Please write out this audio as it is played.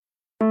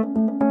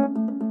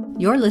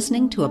You're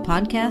listening to a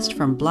podcast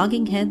from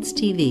Blogging Heads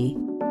TV.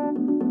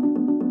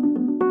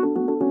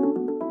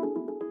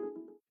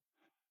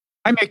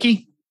 Hi,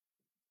 Mickey.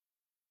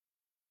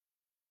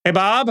 Hey,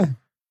 Bob.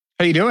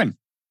 How you doing?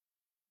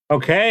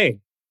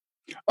 Okay.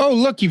 Oh,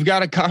 look, you've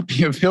got a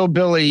copy of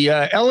Hillbilly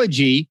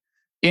Elegy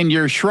in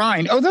your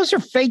shrine. Oh, those are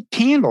fake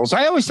candles.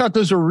 I always thought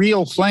those were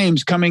real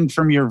flames coming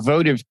from your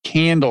votive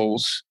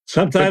candles.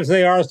 Sometimes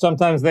they are,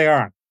 sometimes they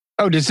aren't.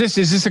 Oh, is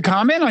this a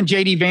comment on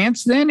J.D.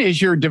 Vance then?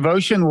 Is your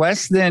devotion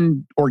less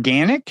than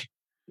organic?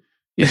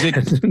 Is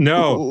it?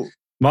 No.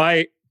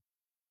 I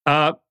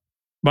was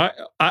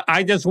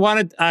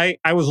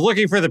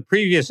looking for the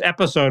previous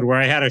episode where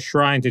I had a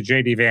shrine to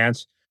J.D.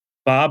 Vance,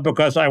 Bob,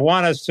 because I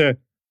want us to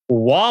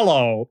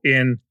wallow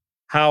in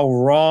how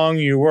wrong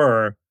you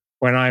were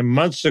when I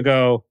months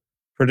ago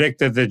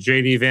predicted that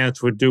J.D.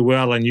 Vance would do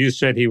well and you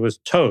said he was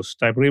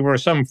toast. I believe, or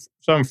some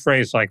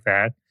phrase like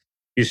that.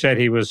 You said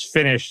he was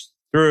finished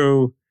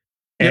through,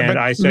 and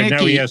I said, Mickey,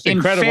 no, he has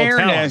incredible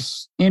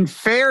talent. In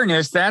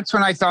fairness, that's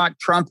when I thought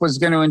Trump was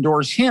going to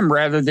endorse him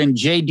rather than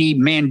J.D.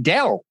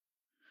 Mandel,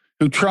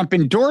 who Trump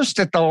endorsed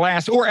at the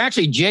last, or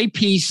actually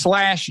JP/JD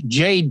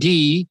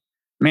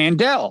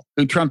Mandel,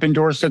 who Trump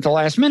endorsed at the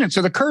last minute.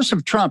 So the curse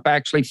of Trump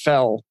actually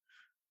fell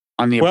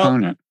on the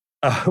opponent.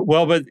 But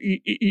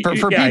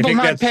for people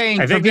not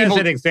paying, I think that's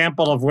an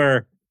example of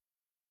where,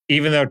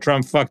 even though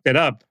Trump fucked it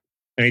up,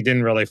 and he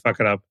didn't really fuck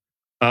it up,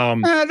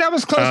 that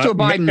was close to a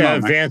Biden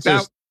moment.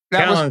 Vance's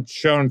talent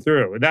shone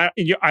through.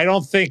 I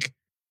don't think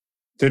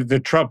the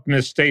Trump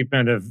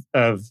misstatement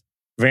of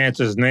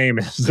Vance's name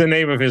is the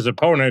name of his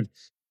opponent,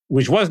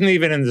 which wasn't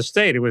even in the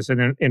state. It was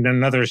in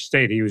another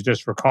state. He was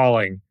just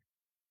recalling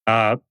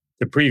the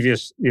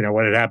previous,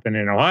 what had happened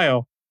in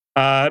Ohio.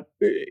 I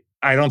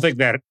don't think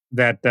that.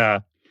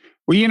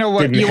 Well, you know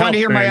what? You want to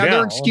hear my Mandel.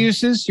 other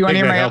excuses? You want to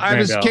hear my? I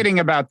was kidding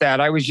about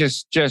that. I was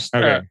just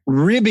okay.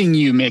 Ribbing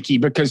you, Mickey,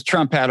 because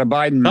Trump had a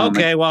Biden moment.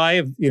 Okay, well, I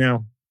have,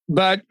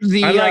 But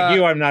unlike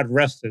you, I'm not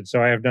rested,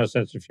 so I have no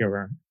sense of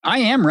humor. I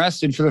am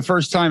rested for the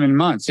first time in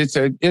months. It's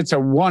a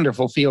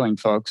wonderful feeling,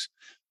 folks.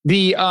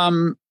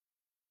 So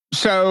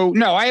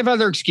no, I have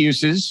other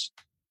excuses.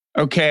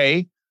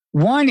 Okay.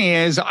 One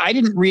is I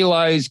didn't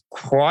realize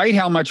quite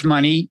how much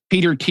money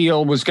Peter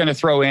Thiel was going to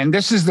throw in.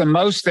 This is the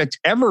most that's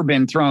ever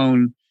been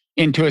thrown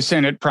into a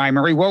Senate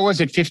primary. What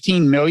was it,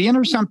 15 million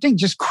or something?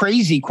 Just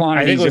crazy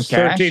quantities of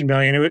cash. I think it was 13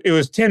 million. It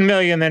was 10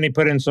 million, then he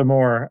put in some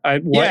more.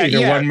 Either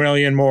 1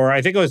 million more.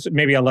 I think it was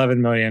maybe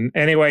 11 million.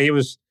 Anyway, he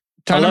was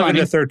 11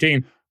 to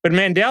 13. But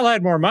Mandel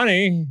had more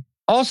money.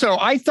 Also,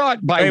 I thought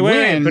but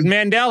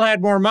Mandel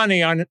had more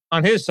money on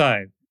his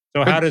side.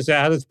 So how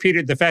does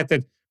Peter, the fact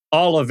that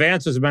all of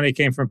Vance's money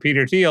came from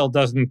Peter Thiel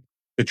doesn't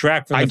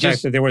detract from the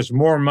fact that there was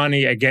more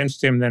money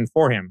against him than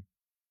for him.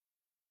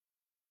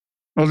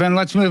 Well, then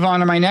let's move on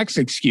to my next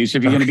excuse,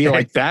 if you're going to be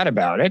like that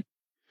about it.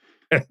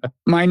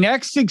 My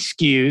next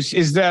excuse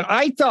is that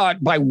I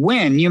thought by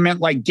win, you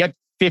meant like get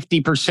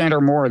 50%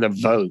 or more of the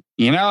vote.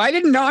 I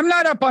didn't know. I'm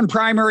not up on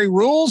primary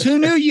rules. Who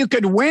knew you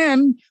could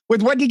win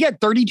with what you get,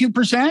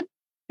 32%?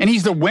 And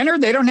he's the winner?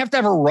 They don't have to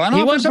have a runoff.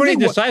 He won pretty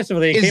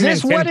decisively. He came in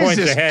 10 points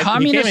ahead.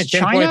 He came in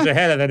 10 points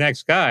ahead of the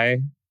next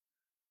guy.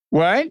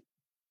 What?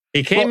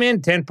 He came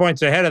in 10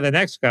 points ahead of the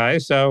next guy.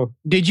 So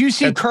did you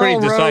see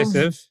Karl Rove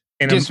decisive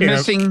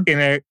dismissing in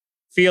a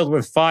field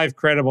with 5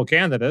 credible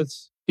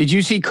candidates? Did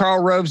you see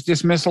Karl Rove's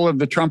dismissal of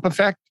the Trump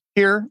effect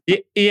here?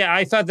 Yeah,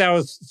 I thought that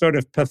was sort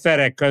of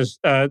pathetic because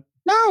no,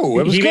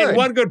 it was he good. made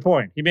one good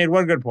point.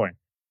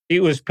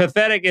 It was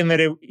pathetic in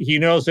that he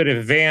knows that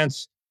if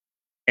Vance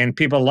and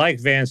people like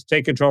Vance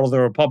take control of the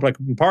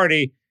Republican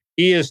Party,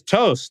 he is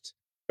toast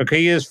because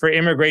he is for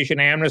immigration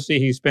amnesty.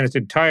 He spent his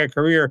entire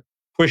career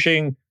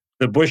pushing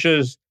the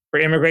Bushes for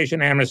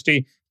immigration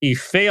amnesty. He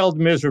failed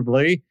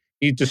miserably.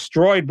 He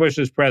destroyed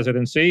Bush's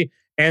presidency,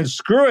 and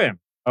screw him,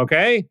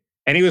 okay?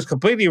 And he was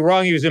completely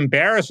wrong. He was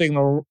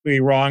embarrassingly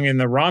wrong in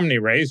the Romney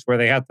race, where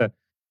they had to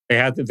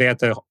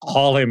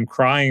haul him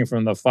crying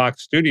from the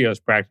Fox studios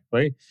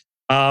practically.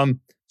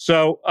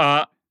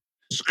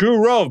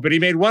 Screw Rove, but he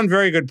made one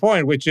very good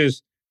point, which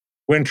is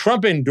when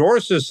Trump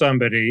endorses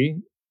somebody,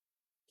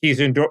 he's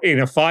in a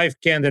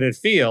 5-candidate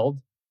field,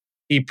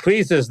 he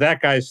pleases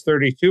that guy's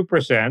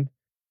 32%,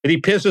 but he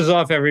pisses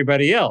off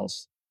everybody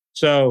else.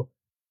 So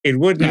it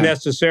wouldn't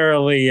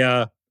necessarily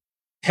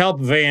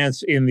help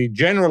Vance in the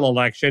general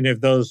election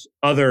if those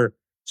other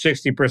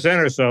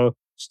 60% or so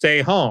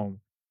stay home.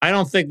 I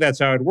don't think that's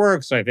how it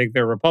works. I think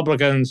they're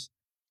Republicans.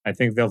 I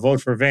think they'll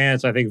vote for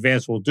Vance. I think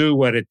Vance will do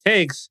what it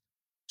takes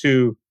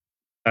to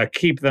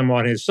keep them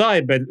on his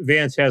side. But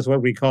Vance has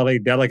what we call a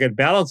delicate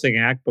balancing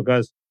act,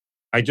 because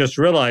I just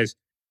realized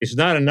it's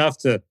not enough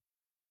to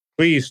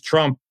please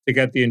Trump to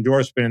get the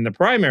endorsement in the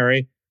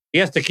primary. He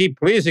has to keep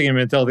pleasing him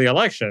until the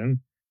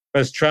election,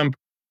 because Trump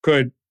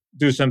could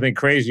do something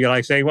crazy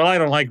like say, well, I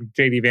don't like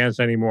J.D. Vance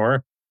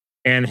anymore,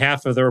 and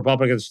half of the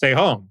Republicans stay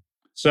home.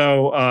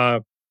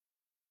 So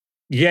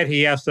yet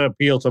he has to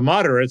appeal to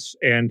moderates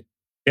and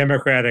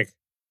Democratic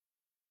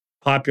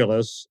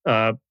populists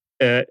at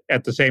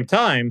the same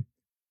time.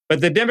 But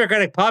the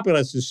Democratic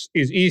populace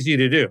is easy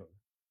to do.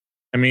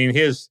 I mean,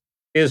 his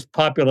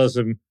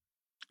populism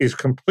is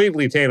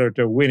completely tailored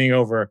to winning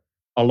over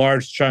a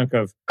large chunk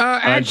of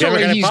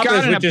actually, he's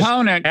got an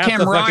opponent, half Tim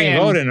the fucking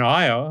vote Ryan. in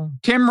Ohio.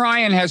 Tim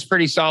Ryan has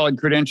pretty solid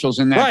credentials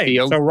in that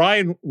field. So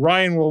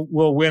Ryan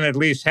will win at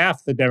least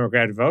half the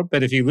Democratic vote,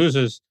 but if he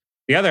loses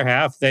the other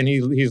half, then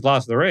he's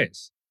lost the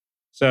race.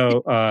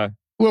 So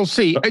we'll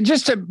see.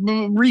 Just to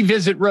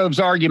revisit Rove's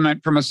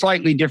argument from a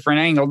slightly different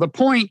angle, the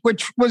point,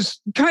 which was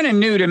kind of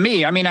new to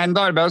me, I mean, I hadn't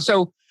thought about it.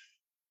 So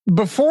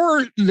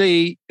before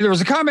there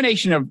was a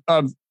combination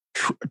of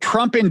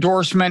Trump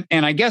endorsement,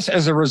 and I guess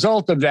as a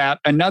result of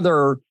that,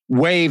 another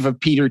wave of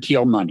Peter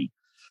Thiel money.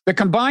 The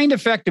combined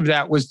effect of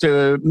that was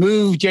to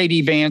move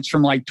J.D. Vance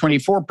from like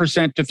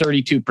 24% to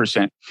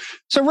 32%.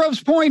 So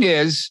Rove's point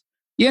is,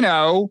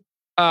 8%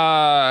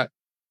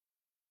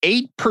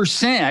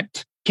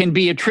 can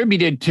be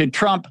attributed to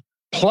Trump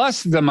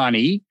plus the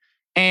money.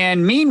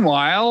 And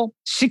meanwhile,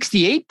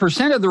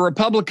 68% of the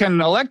Republican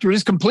electorate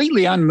is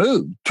completely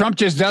unmoved. Trump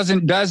just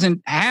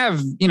doesn't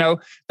have,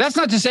 that's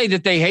not to say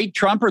that they hate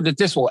Trump or that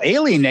this will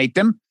alienate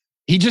them.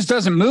 He just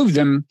doesn't move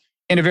them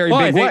in a very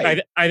big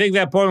way. I think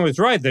that point was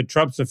right, that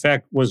Trump's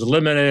effect was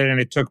limited and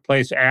it took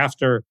place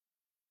after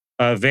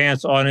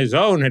Vance on his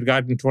own had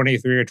gotten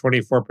 23 or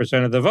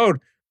 24% of the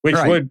vote,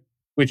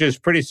 which is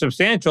pretty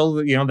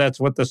substantial. That's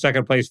what the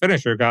second place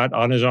finisher got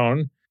on his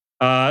own.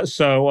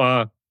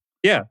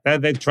 Yeah,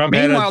 Trump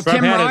had an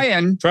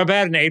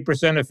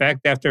 8%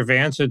 effect after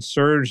Vance had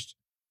surged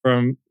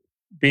from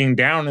being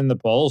down in the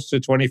polls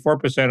to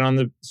 24% on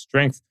the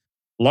strength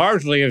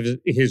largely of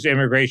his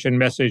immigration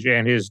message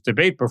and his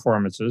debate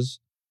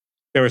performances.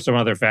 There were some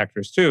other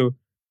factors too,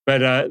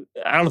 but I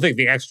don't think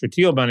the extra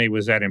Thiel money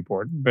was that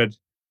important. But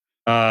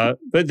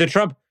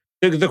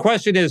the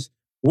question is,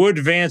 would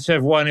Vance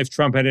have won if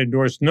Trump had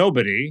endorsed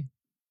nobody?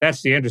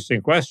 That's the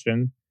interesting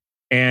question,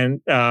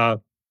 and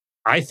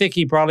I think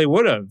he probably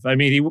would have. I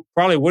mean, he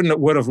probably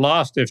would have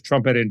lost if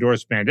Trump had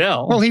endorsed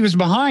Mandel. Well, he was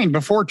behind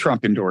before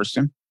Trump endorsed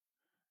him.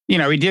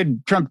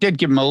 Trump did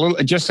give him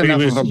just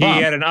enough of a bump.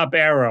 He had an up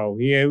arrow.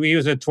 He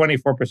was at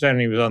 24% and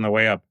he was on the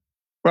way up.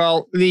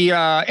 Well,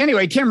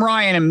 anyway, Tim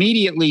Ryan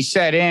immediately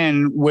set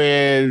in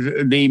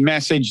with the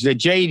message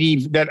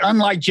that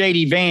unlike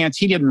J.D. Vance,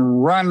 he didn't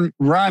run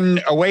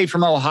away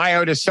from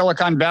Ohio to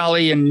Silicon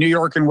Valley and New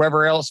York and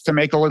wherever else to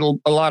make a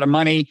lot of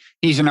money.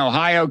 He's an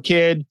Ohio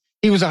kid.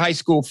 He was a high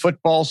school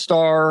football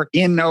star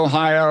in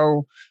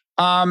Ohio.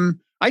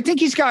 I think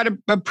he's got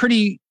a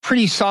pretty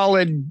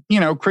solid,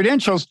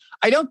 credentials.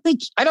 I don't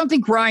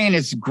think Ryan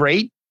is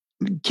great,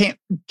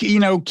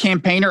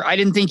 campaigner. I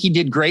didn't think he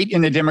did great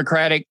in the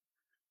Democratic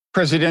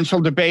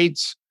presidential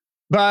debates,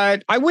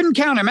 but I wouldn't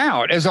count him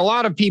out. As a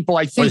lot of people,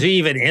 I think. Was he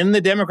even in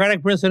the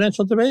Democratic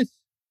presidential debates?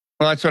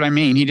 Well, that's what I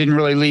mean. He didn't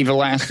really leave a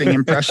lasting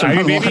impression on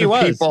a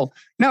lot of people.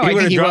 No, I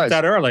think he was.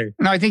 That early.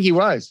 No, I think he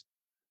was.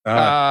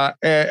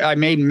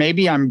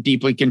 Maybe I'm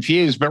deeply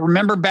confused, but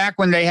remember back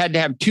when they had to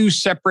have two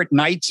separate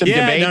nights of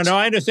debates? No,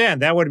 I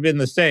understand. That would have been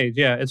the stage.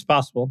 Yeah, it's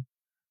possible.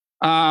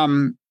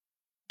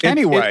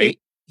 Anyway,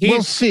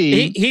 we'll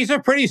see. He's a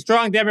pretty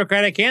strong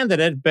Democratic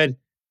candidate, but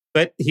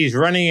he's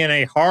running in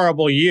a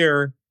horrible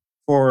year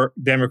for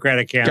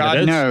Democratic candidates.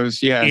 God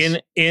knows, yes.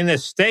 In a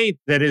state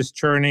that is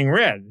turning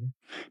red.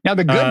 Now,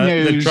 the good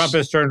news... Trump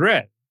has turned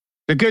red.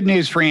 The good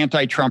news for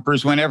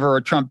anti-Trumpers whenever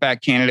a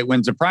Trump-backed candidate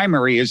wins a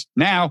primary is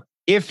now,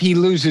 if he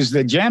loses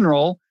the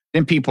general,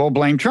 then people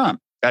blame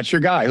Trump. That's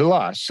your guy who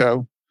lost.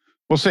 So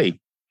we'll see.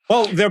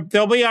 Well,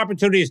 there'll be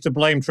opportunities to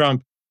blame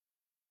Trump.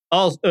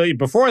 Also,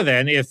 before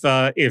then, if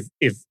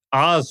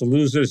Oz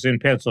loses in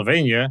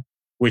Pennsylvania,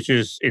 which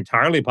is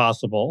entirely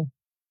possible.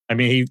 I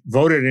mean, he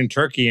voted in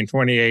Turkey in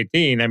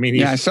 2018. I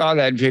mean, I saw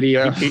that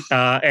video.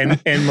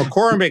 And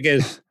McCormick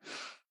is,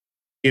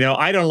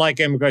 I don't like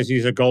him because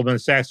he's a Goldman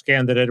Sachs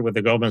candidate with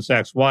a Goldman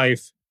Sachs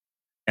wife,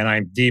 and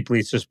I'm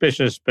deeply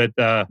suspicious. But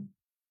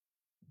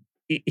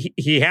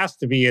he has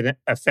to be an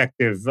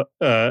effective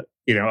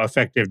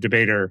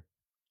debater.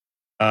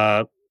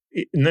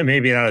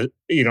 Maybe not.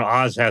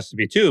 Oz has to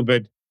be too,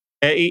 but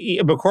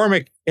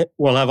McCormick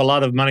will have a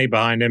lot of money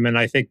behind him, and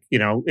I think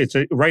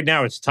right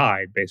now it's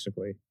tied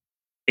basically,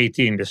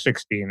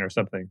 18-16 or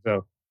something.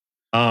 So,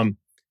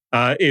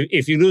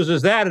 if he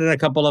loses that in a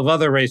couple of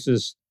other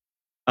races,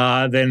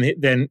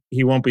 then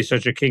he won't be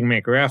such a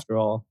kingmaker after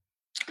all.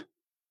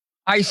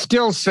 I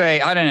still say,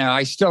 I don't know.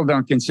 I still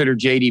don't consider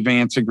J.D.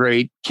 Vance a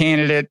great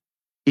candidate.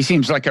 He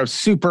seems like a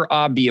super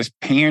obvious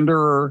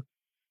panderer.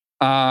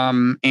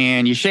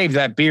 And you shave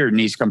that beard and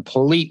he's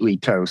completely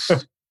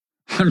toast.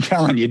 I'm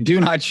telling you, do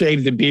not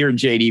shave the beard,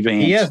 J.D.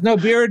 Vance. He has no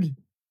beard.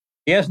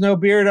 He has no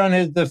beard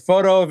on the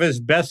photo of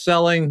his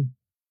best-selling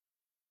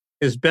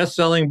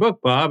book,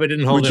 Bob. I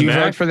didn't hold him back. Would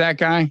you vote for that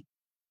guy?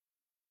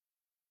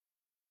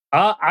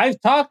 I've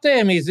talked to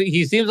him.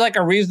 He seems like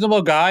a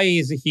reasonable guy.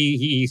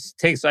 He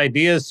takes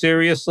ideas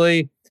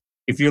seriously.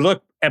 If you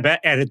look at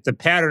the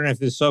pattern of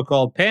his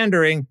so-called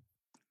pandering,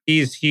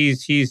 he's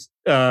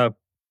does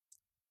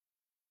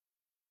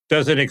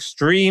an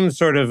extreme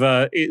sort of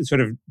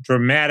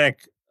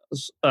dramatic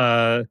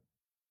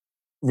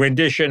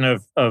rendition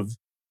of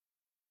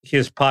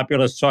his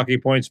populist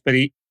talking points, but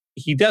he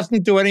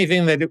doesn't do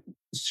anything that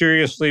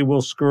seriously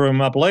will screw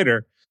him up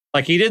later.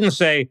 Like he didn't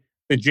say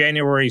the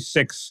January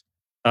 6th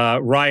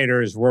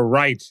rioters were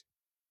right.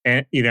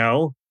 And,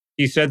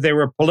 he said they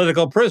were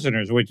political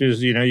prisoners, which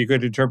is, you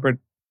could interpret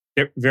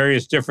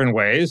various different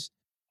ways.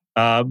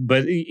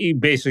 But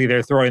basically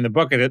they're throwing the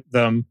bucket at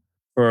them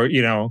for,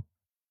 you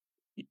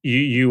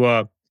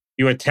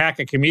attack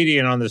a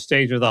comedian on the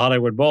stage of the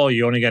Hollywood Bowl,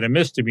 you only get a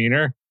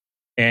misdemeanor,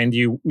 and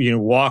you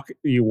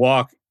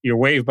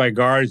waved by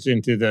guards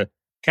into the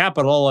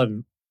Capitol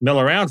and mill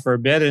around for a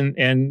bit, and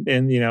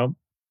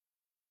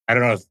I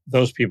don't know if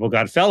those people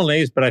got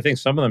felonies, but I think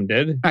some of them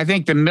did. I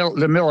think the mill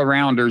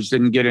arounders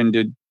didn't get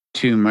into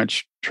too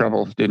much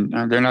trouble. They're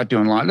not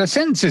doing a lot. The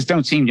sentences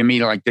don't seem to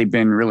me like they've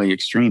been really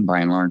extreme by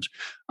and large.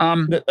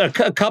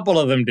 A couple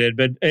of them did,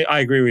 but I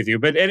agree with you.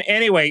 But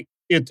anyway,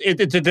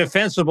 it's a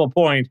defensible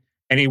point,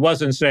 and he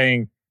wasn't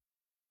saying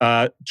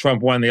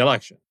Trump won the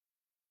election.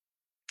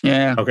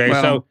 Yeah. Okay.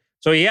 Well,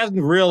 so he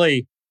hasn't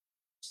really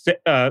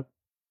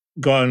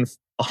gone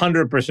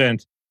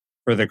 100%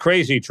 for the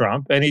crazy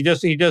Trump, and he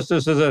just this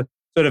is a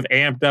sort of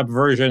amped up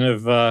version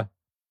of the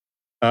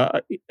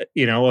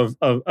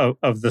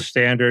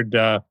standard.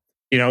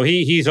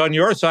 He's on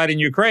your side in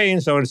Ukraine,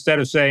 so instead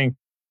of saying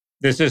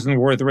this isn't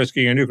worth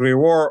risking a nuclear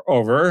war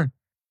over,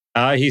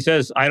 he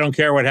says, I don't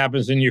care what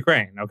happens in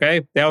Ukraine.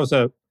 Okay, that was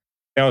a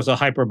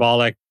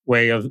hyperbolic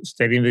way of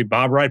stating the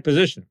Bob Wright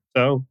position.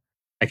 So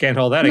I can't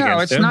hold that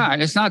against him. No,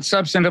 it's not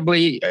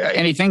substantively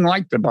anything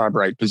like the Bob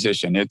Wright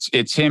position.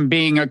 It's him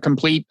being a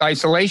complete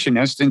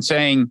isolationist and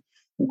saying,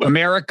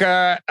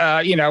 America,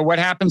 what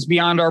happens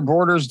beyond our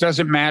borders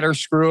doesn't matter.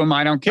 Screw them.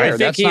 I don't care.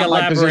 That's not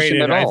my position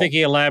at all. I think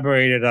he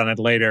elaborated on it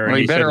later. Well,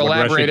 he better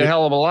elaborate a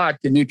hell of a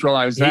lot to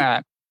neutralize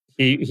that.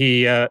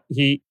 Your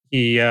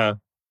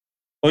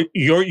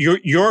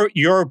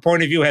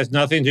point of view has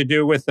nothing to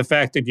do with the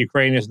fact that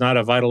Ukraine is not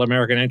a vital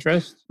American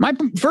interest?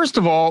 First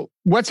of all,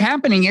 what's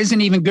happening isn't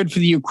even good for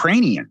the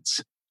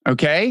Ukrainians,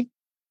 okay?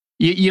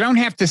 You don't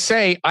have to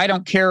say, I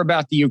don't care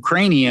about the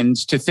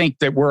Ukrainians to think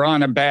that we're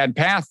on a bad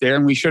path there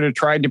and we should have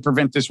tried to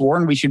prevent this war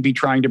and we should be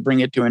trying to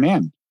bring it to an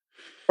end.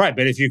 Right,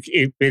 but if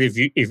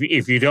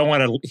you don't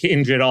want to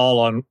hinge it all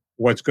on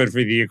what's good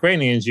for the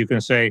Ukrainians, you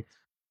can say,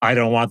 I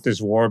don't want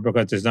this war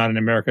because it's not in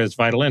America's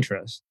vital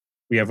interest.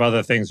 We have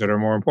other things that are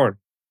more important.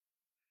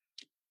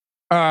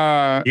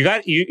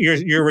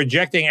 You're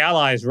rejecting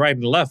allies right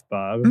and left,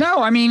 Bob. No,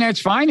 I mean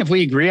it's fine if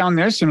we agree on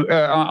this and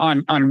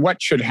on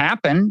what should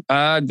happen.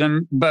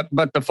 Then, but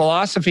the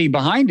philosophy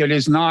behind it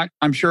is not,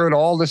 I'm sure, at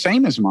all the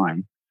same as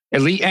mine. At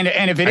least, and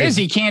if it is,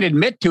 he can't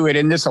admit to it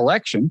in this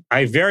election.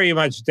 I very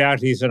much doubt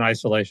he's an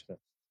isolationist.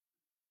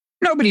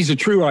 Nobody's a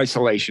true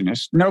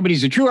isolationist.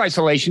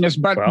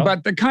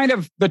 But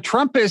the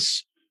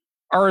Trumpists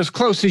are as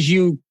close as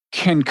you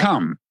can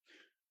come.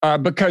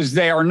 Because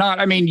they are not,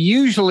 I mean,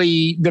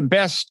 usually the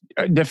best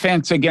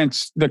defense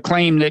against the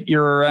claim that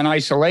you're an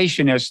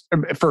isolationist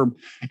for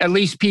at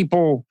least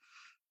people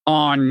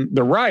on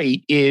the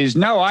right is,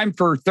 no, I'm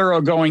for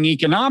thoroughgoing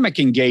economic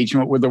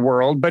engagement with the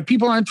world, but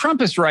people on the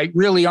Trumpist right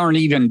really aren't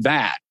even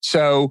that.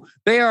 So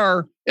they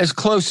are as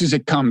close as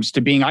it comes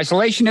to being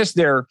isolationist.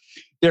 They're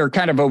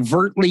kind of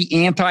overtly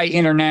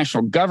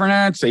anti-international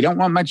governance. They don't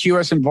want much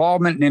U.S.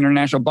 involvement in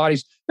international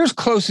bodies. They're as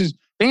close as,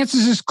 the answer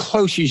is as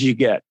close as you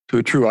get to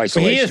a true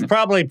isolationist. He is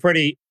probably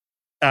pretty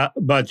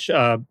much,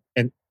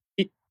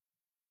 he's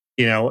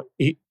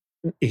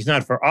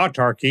not for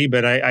autarky,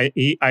 but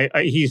he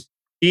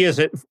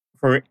is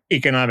for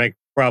economic,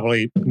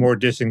 probably more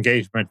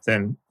disengagement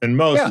than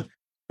most.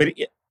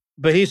 Yeah.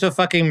 But he's a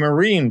fucking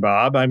Marine,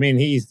 Bob. I mean,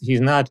 he's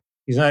not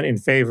in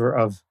favor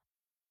of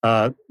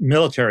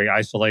military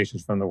isolation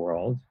from the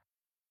world.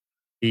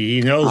 He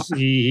knows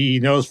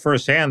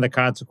firsthand the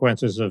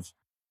consequences of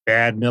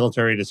bad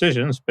military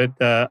decisions, but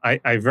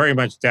I very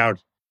much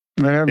doubt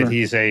that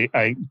he's a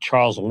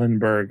Charles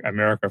Lindbergh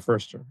America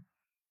Firster.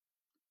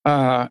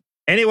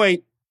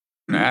 Anyway,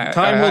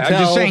 time will tell.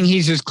 I'm just saying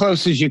he's as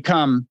close as you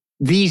come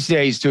these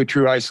days to a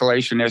true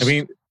isolationist. I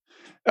mean,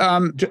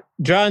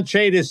 John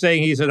Chait is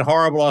saying he's a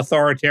horrible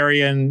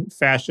authoritarian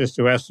fascist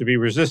who has to be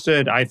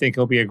resisted. I think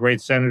he'll be a great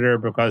senator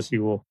because he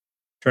will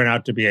turn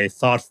out to be a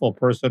thoughtful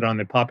person on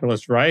the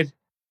populist right.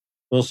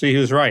 We'll see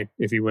who's right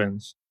if he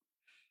wins.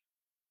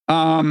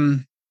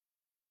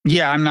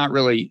 Yeah, I'm not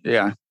really.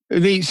 Yeah.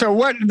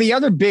 The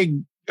other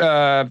big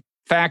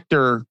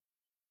factor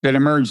that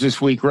emerged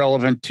this week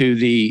relevant to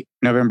the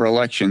November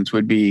elections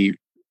would be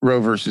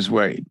Roe versus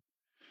Wade.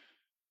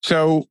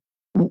 So,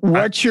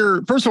 what's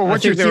your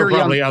theory? There were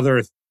probably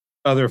other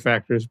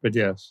factors, but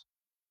yes.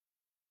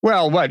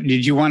 Well, what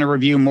did you want to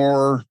review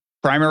more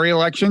primary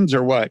elections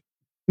or what?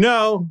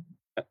 No.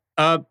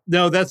 I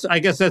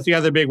guess that's the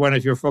other big one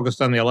if you're focused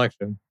on the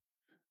election.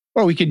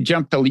 Well, we could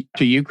jump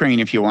to Ukraine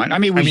if you want. I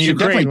mean, we should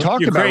definitely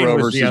talk about Roe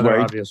versus Wade. The other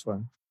obvious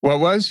one.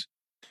 What was?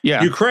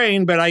 Yeah,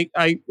 Ukraine. But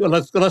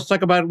let's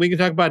talk about. We can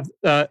talk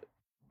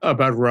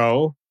about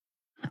Roe.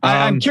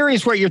 I'm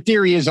curious what your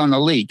theory is on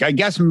the leak. I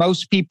guess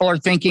most people are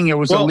thinking it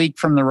was a leak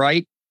from the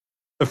right.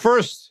 The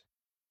first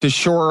to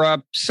shore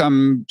up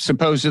some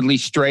supposedly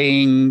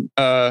straying.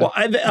 A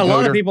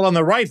lot of people on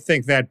the right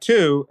think that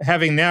too.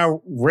 Having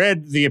now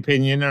read the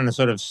opinion on a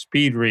sort of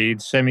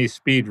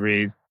semi-speed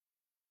read,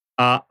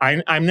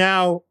 I'm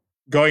now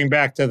going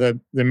back to the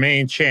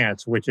main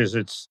chance, which is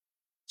it's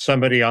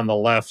somebody on the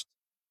left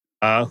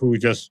who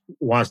just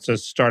wants to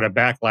start a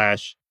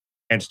backlash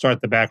and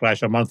start the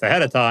backlash a month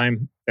ahead of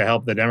time to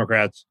help the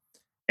Democrats,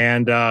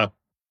 and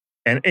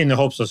in the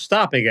hopes of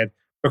stopping it.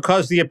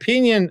 Because the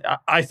opinion,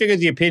 I figured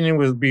the opinion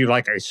would be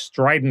like a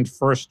strident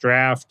first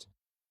draft,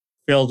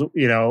 filled,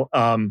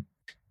 filled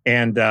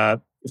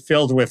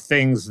with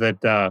things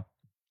that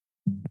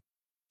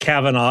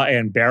Kavanaugh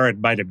and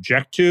Barrett might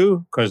object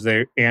to, because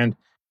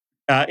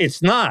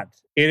it's not.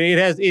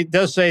 It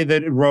does say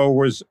that Roe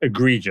was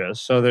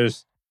egregious, so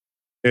there's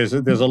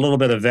a little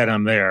bit of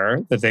venom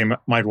there that they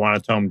might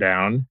want to tone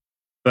down,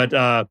 but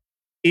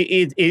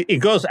it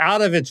goes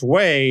out of its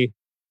way.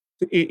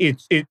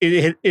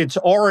 It's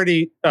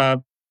already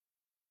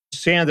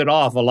sanded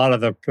off a lot of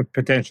the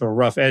potential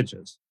rough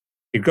edges.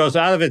 It goes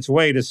out of its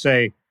way to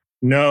say,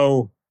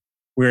 no,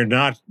 we're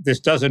not. This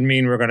doesn't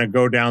mean we're going to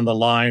go down the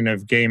line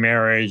of gay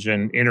marriage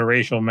and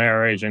interracial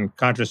marriage and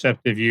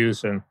contraceptive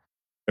use and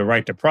the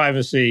right to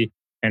privacy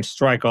and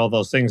strike all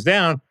those things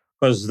down,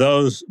 because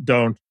those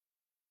don't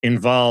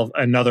involve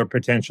another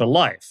potential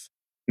life.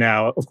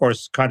 Now, of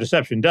course,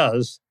 contraception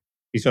does.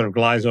 He sort of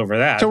glides over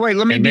that. So wait,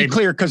 let me be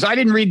clear, because I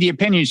didn't read the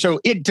opinion. So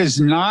it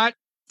does not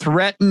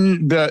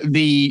threaten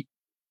the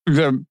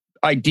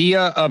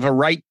idea of a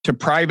right to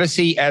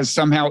privacy as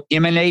somehow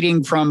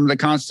emanating from the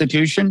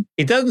Constitution?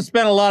 It doesn't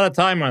spend a lot of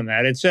time on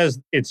that. It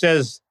says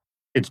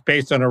it's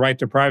based on a right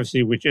to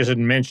privacy, which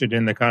isn't mentioned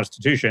in the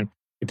Constitution.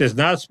 It does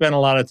not spend a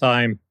lot of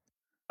time,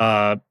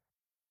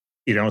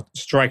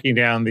 striking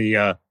down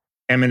the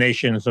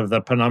emanations of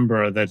the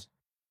penumbra that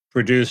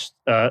produced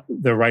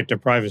the right to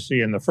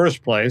privacy in the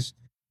first place.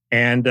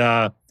 And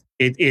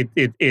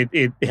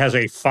it has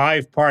a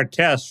 5-part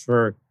test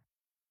for,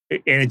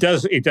 and it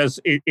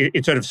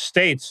sort of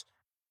states,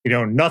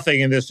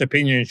 nothing in this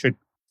opinion should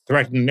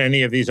threaten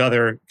any of these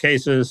other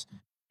cases.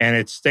 And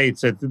it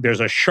states that there's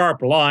a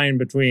sharp line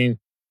between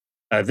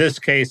this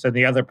case and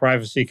the other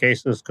privacy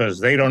cases, because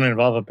they don't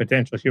involve a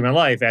potential human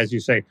life, as you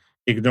say,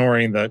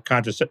 ignoring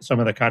some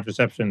of the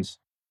contraceptions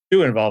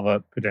do involve a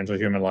potential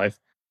human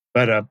life.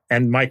 But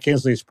and Mike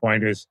Kinsley's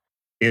point is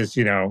if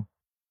you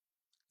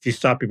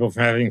stop people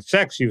from having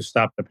sex, you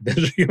stop the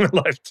potential human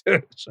life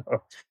too.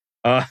 So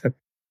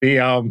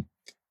none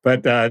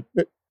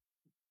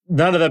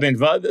of them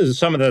involve.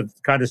 Some of the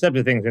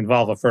contraceptive things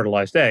involve a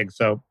fertilized egg,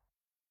 so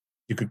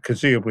you could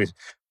conceivably.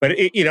 But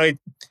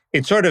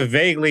it sort of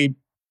vaguely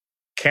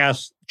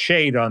casts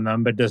shade on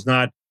them, but does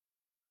not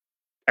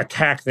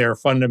attack their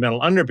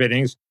fundamental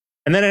underpinnings.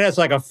 And then it has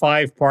like a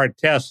 5-part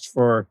test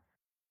for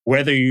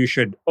whether you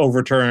should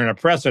overturn a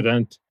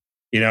precedent.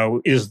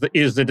 Is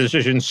the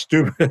decision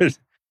stupid?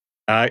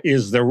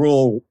 Is the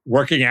rule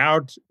working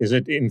out? Is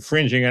it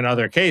infringing in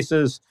other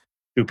cases?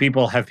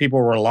 Have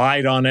people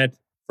relied on it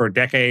for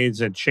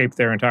decades and shaped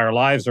their entire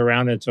lives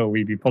around it? So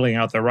we'd be pulling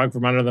out the rug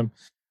from under them.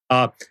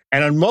 And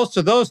on most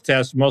of those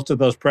tests, most of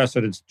those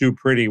precedents do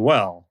pretty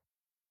well.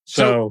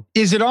 So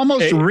is it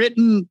almost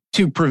written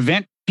to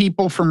prevent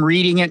people from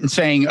reading it and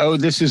saying, oh,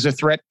 this is a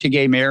threat to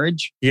gay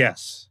marriage?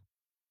 Yes.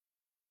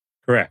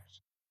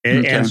 Correct.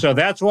 And so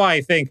that's why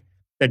I think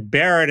that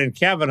Barrett and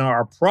Kavanaugh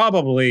are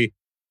probably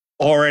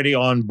already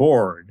on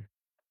board.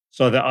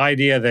 So the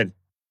idea that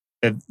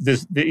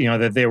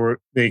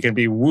they can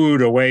be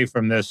wooed away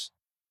from this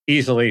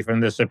easily from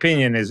this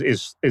opinion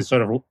is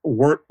sort of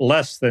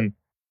less than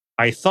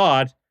I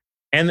thought.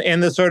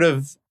 And the sort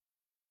of,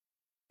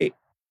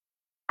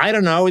 I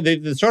don't know,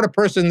 the sort of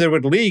person that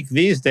would leak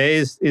these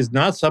days is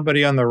not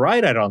somebody on the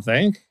right, I don't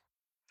think.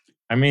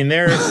 I mean,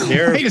 they're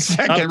wait a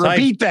second,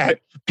 repeat that.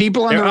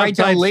 People on the right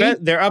don't leak?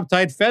 They're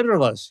uptight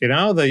federalists,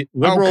 the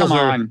liberals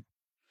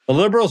The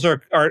liberals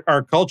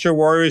are culture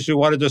warriors who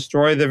want to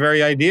destroy the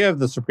very idea of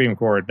the Supreme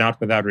Court, not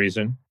without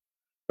reason,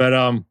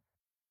 but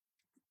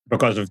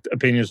because of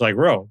opinions like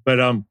Roe. But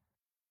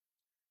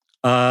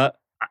I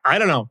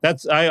don't know.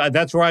 That's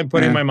where I'm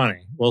putting my money.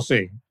 We'll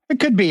see. It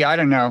could be. I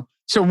don't know.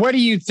 So what do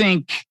you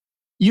think?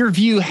 Your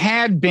view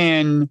had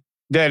been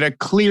that a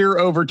clear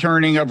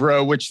overturning of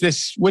Roe, which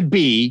this would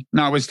be,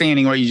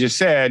 notwithstanding what you just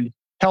said,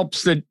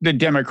 helps the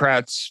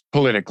Democrats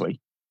politically.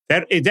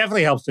 That it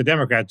definitely helps the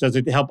Democrats. Does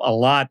it help a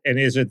lot? And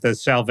is it the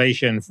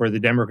salvation for the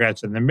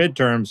Democrats in the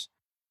midterms?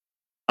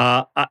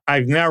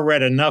 I've now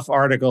read enough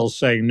articles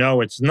saying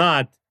no, it's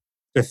not,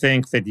 to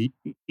think that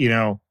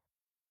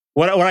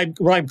what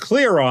I'm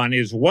clear on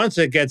is once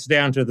it gets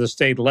down to the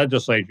state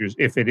legislatures,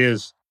 if it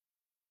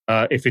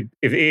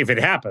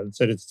happens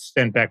that it's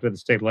sent back to the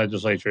state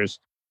legislatures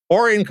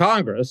or in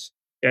Congress,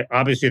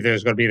 obviously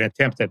there's going to be an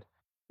attempt at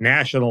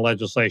national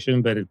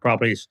legislation, but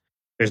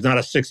there's not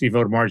a 60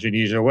 vote margin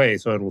either way,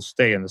 so it will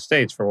stay in the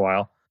states for a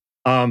while.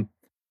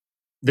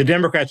 The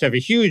Democrats have a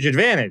huge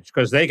advantage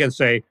because they can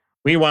say,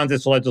 we want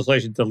this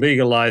legislation to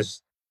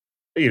legalize,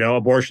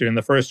 abortion in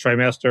the first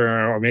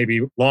trimester or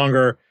maybe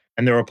longer,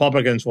 and the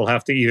Republicans will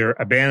have to either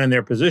abandon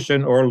their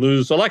position or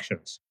lose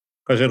elections,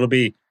 because it'll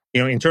be,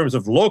 in terms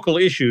of local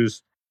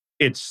issues,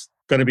 it's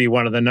going to be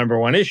one of the number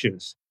one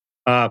issues.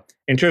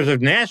 In terms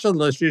of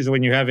national issues,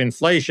 when you have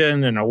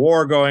inflation and a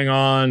war going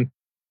on,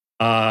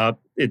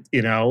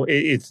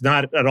 it's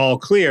not at all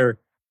clear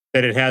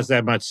that it has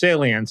that much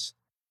salience.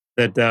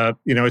 That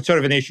it's sort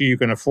of an issue you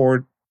can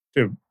afford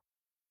to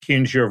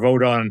hinge your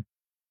vote on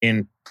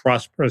in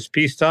prosperous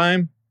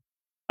peacetime.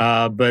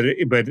 But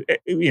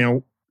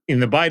in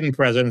the Biden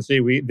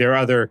presidency, there are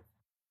other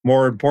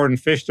more important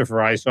fish to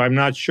fry. So I'm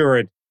not sure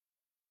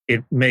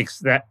it makes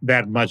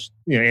that much.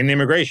 In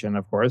immigration,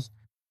 of course,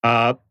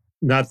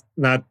 not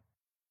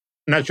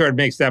sure it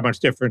makes that much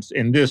difference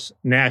in this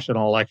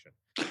national election.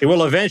 It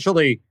will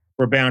eventually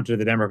rebound to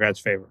the Democrats'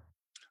 favor.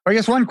 I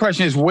guess one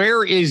question is,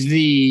 where is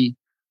the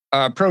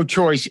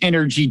pro-choice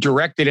energy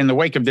directed in the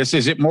wake of this?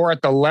 Is it more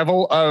at the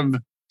level of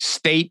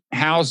state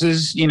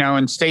houses,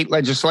 and state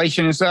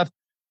legislation and stuff,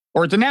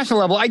 or at the national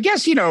level? I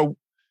guess,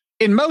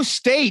 in most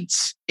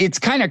states, it's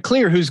kind of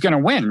clear who's going to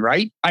win,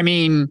 right? I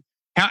mean,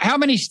 how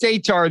many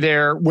states are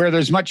there where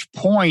there's much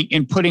point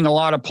in putting a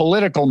lot of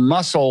political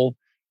muscle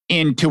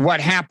into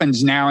what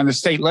happens now in the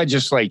state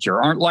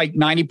legislature? Aren't like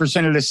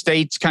 90% of the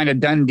states kind of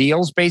done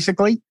deals,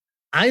 basically?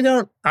 I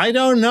don't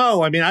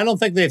know. I mean, I don't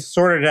think they've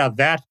sorted out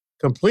that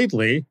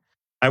completely.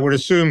 I would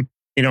assume,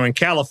 in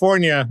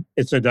California,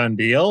 it's a done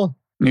deal.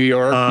 New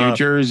York, New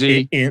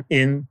Jersey.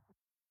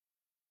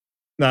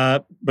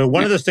 But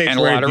one of the states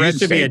where it used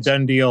to be a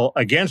done deal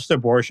against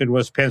abortion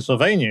was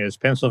Pennsylvania. Is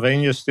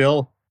Pennsylvania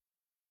still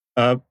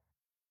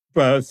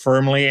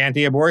firmly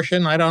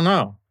anti-abortion? I don't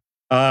know.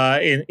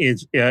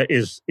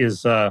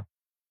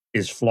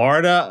 Is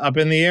Florida up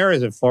in the air?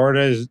 Is it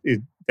Florida is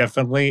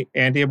definitely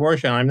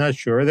anti-abortion? I'm not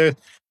sure. There's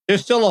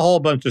still a whole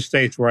bunch of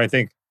states where I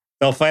think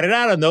they'll fight it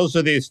out, and those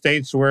are the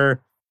states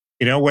where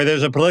where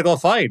there's a political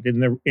fight.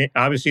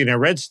 Obviously in a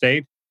red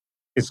state,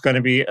 it's going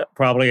to be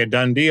probably a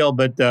done deal,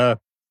 but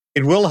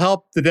it will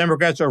help the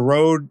Democrats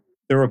erode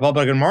the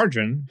Republican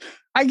margin.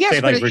 I guess, say,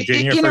 like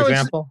Virginia, for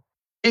example.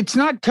 It's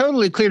not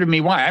totally clear to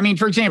me why. I mean,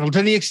 for example,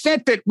 to the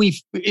extent that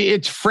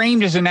it's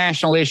framed as a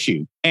national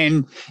issue,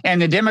 and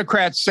the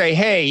Democrats say,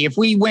 hey, if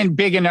we win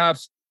big enough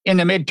in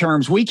the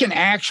midterms, we can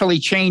actually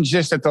change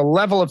this at the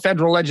level of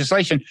federal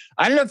legislation.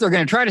 I don't know if they're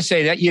going to try to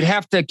say that. You'd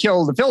have to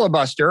kill the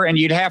filibuster, and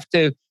you'd have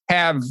to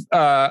have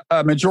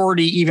a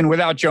majority even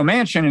without Joe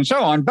Manchin and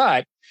so on.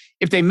 But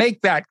if they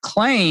make that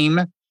claim,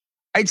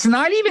 it's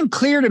not even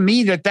clear to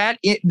me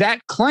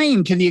that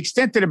claim, to the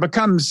extent that it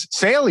becomes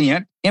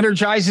salient,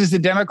 energizes the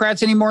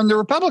Democrats any more than the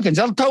Republicans.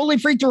 That'll totally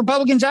freak the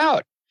Republicans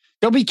out.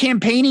 They'll be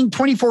campaigning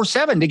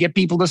 24/7 to get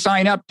people to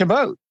sign up to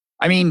vote.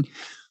 I mean,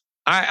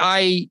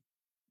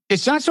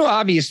 it's not so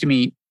obvious to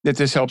me that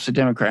this helps the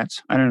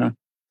Democrats. I don't know.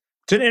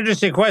 It's an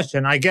interesting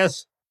question. I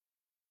guess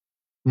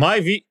my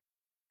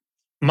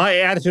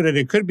attitude, and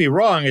it could be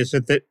wrong, is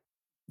that the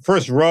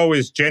first row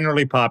is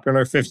generally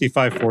popular,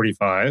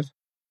 55-45.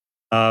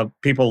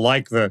 People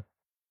like the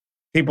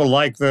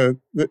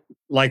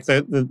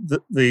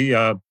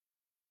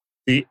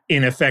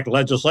in effect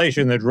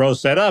legislation that Roe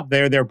set up.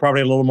 They're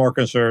probably a little more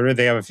conservative.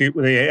 They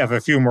have a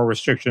few more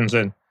restrictions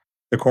than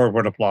the court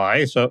would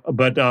apply. So,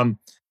 but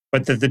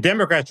the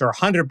Democrats are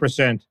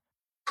 100%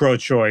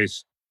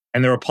 pro-choice,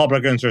 and the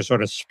Republicans are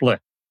sort of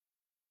split.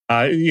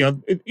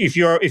 If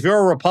you're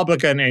a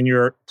Republican and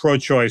you're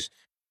pro-choice,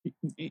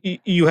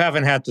 you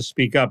haven't had to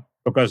speak up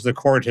because the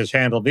court has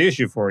handled the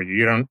issue for you.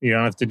 You don't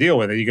have to deal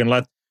with it. You can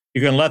let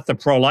the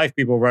pro-life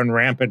people run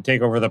rampant,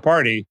 take over the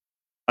party,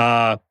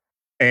 and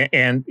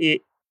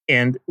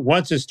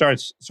once it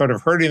starts sort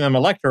of hurting them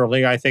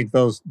electorally, I think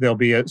there'll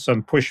be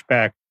some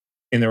pushback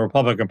in the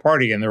Republican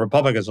Party, and the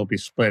Republicans will be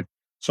split.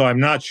 So I'm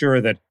not sure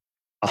that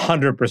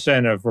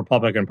 100% of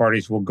Republican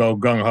parties will go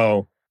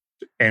gung-ho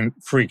and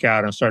freak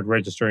out and start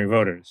registering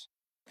voters.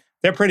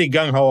 They're pretty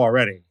gung-ho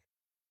already.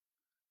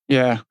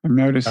 Yeah, I've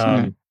noticed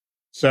that.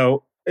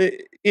 So,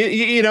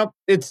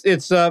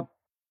 it's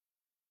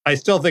I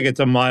still think it's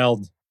a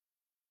mild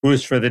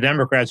boost for the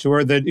Democrats, who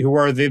are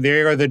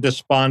the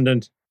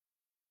despondent,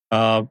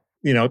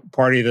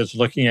 party that's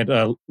looking at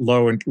a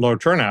low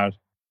turnout.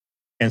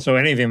 And so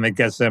anything that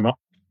gets them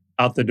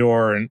out the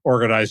door and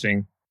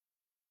organizing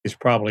is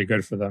probably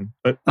good for them.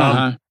 But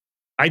I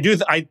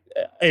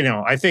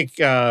think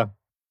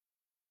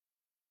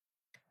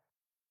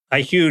I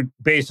hewed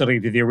basically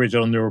to the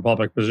original New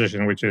Republic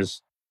position, which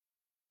is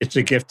it's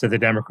a gift to the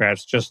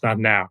Democrats, just not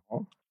now.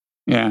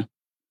 Yeah.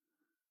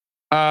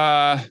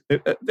 I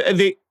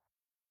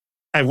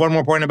have one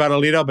more point about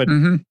Alito, but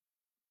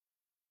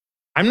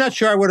I'm not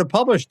sure I would have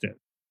published it.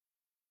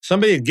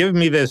 Somebody had given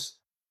me this.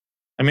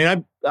 I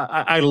mean,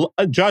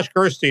 Josh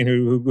Gerstein,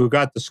 who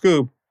got the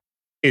scoop,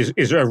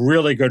 is a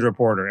really good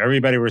reporter.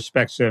 Everybody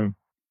respects him.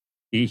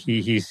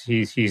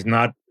 He's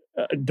not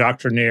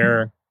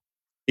doctrinaire.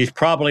 He's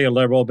probably a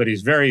liberal, but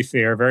he's very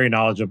fair, very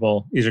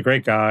knowledgeable. He's a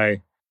great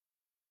guy.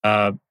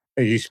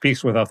 He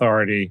speaks with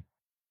authority.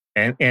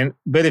 But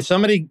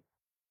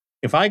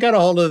if I got a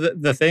hold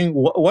of the thing,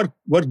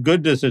 what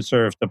good does it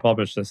serve to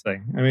publish this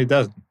thing? I mean, it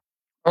doesn't.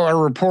 Are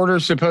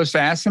reporters supposed to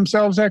ask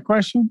themselves that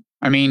question?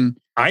 I mean,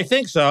 I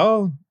think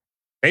so.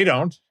 They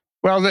don't.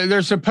 Well,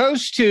 they're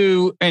supposed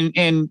to,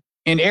 in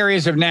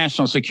areas of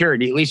national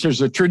security, at least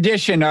there's a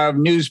tradition of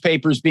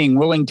newspapers being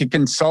willing to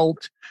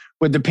consult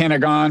with the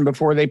Pentagon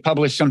before they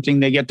publish something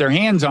they get their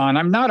hands on.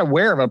 I'm not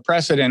aware of a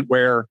precedent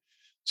where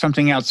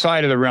something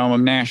outside of the realm of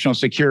national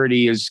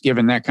security is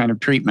given that kind of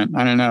treatment.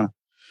 I don't know.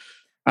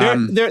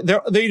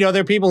 There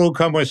are people who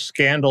come with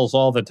scandals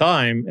all the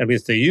time. At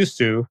least they used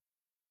to,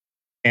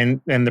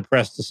 and the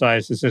press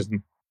decides this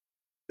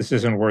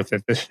isn't worth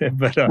it.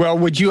 But well,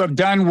 would you have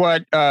done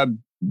what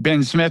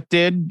Ben Smith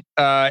did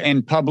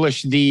and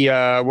published the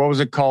what was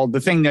it called?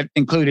 The thing that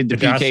included the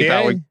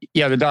dossier?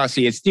 Yeah, the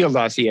dossier, Steele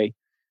dossier.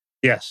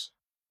 Yes,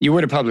 you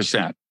would have published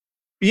that.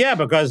 Yeah,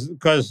 because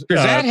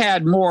that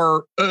had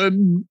more,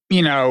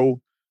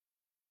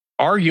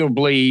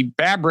 arguably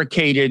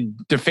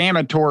fabricated,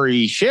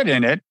 defamatory shit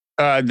in it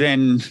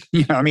than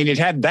it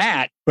had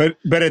that. But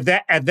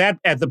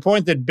at the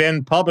point that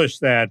Ben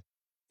published that,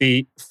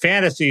 the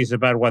fantasies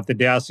about what the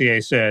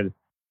dossier said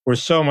were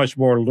so much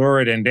more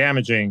lurid and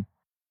damaging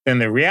than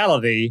the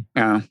reality.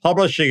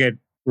 Publishing it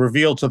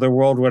revealed to the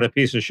world what a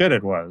piece of shit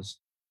it was.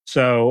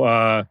 So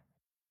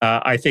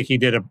I think he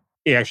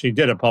actually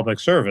did a public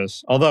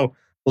service. Although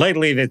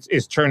lately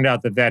it's turned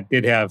out that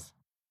did have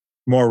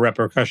more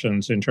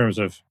repercussions in terms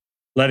of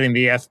letting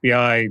the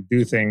FBI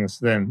do things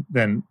than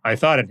I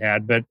thought it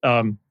had. But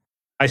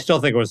I still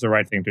think it was the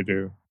right thing to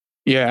do.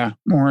 Yeah,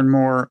 more and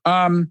more.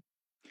 I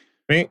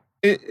mean,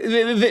 there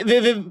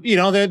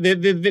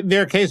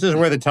are cases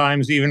where the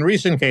Times, even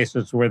recent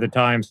cases where the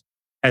Times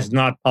has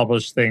not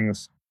published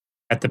things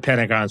at the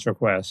Pentagon's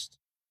request.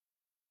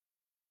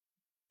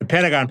 The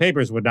Pentagon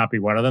Papers would not be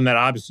one of them. That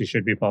obviously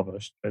should be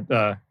published.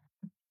 But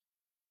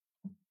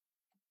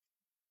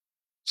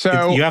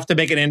so you have to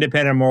make an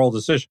independent moral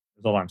decision,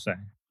 is all I'm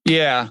saying.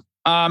 Yeah.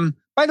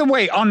 By the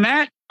way, on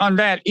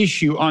that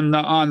issue, on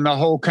the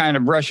whole kind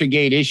of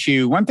Russiagate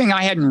issue, one thing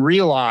I hadn't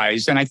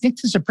realized, and I think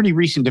this is a pretty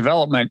recent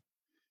development,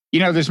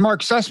 this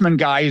Mark Sussman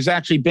guy has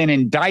actually been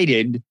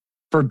indicted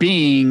for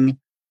being,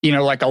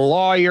 like a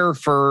lawyer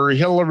for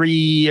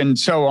Hillary and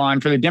so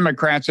on for the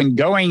Democrats, and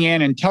going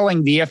in and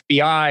telling the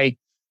FBI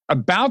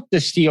about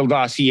the Steele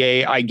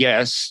dossier, I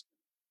guess.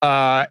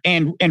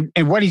 And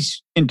what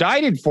he's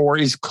indicted for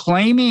is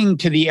claiming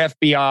to the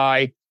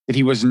FBI that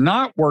he was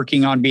not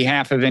working on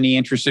behalf of any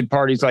interested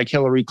parties like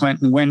Hillary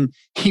Clinton, when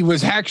he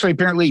was actually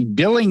apparently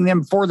billing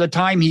them for the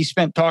time he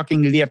spent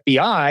talking to the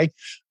FBI.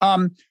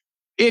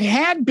 It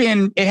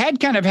had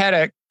kind of had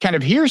a kind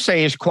of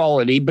hearsay-ish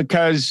quality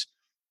because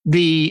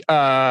there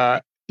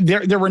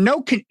were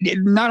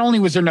not only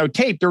was there no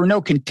tape, there were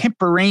no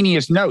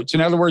contemporaneous notes. In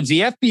other words,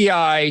 the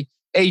FBI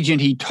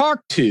agent he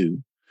talked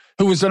to,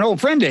 who was an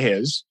old friend of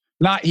his,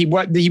 he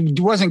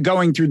wasn't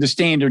going through the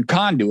standard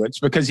conduits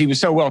because he was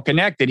so well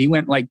connected. He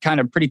went like kind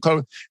of pretty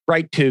close,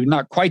 right to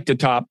not quite the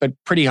top, but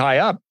pretty high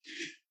up.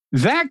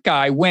 That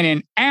guy went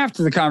in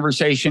after the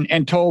conversation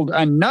and told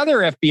another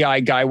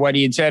FBI guy what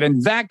he had said,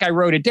 and that guy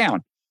wrote it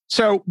down.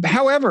 So,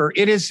 however,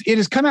 it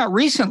has come out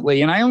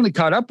recently, and I only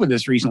caught up with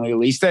this recently, at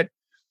least, that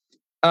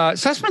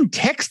Sussman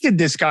texted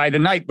this guy the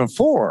night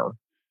before.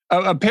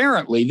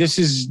 Apparently, this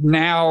is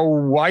now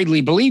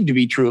widely believed to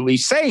be true, at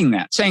least saying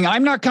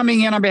I'm not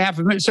coming in on behalf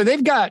of. So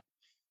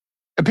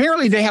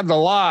apparently they have the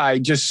lie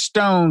just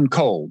stone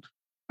cold.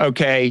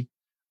 Okay.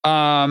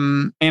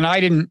 And I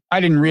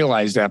didn't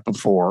realize that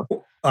before.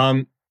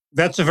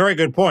 That's a very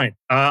good point.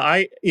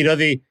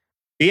 The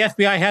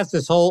FBI has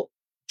this whole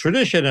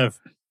tradition of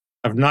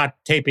not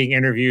taping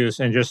interviews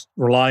and just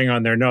relying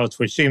on their notes,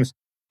 which seems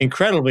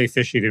incredibly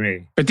fishy to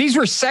me. But these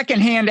were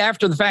secondhand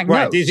after the fact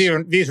notes.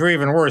 These were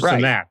even worse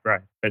than that.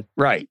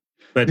 Right.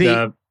 But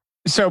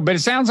it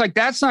sounds like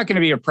that's not going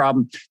to be a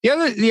problem.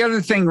 The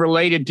other thing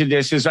related to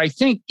this is I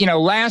think,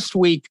 last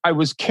week I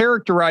was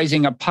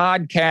characterizing a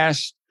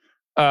podcast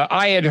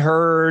I had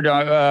heard.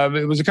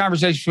 It was a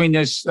conversation between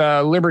this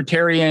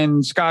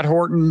libertarian Scott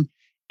Horton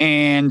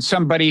and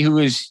somebody who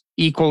is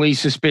equally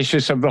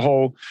suspicious of the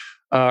whole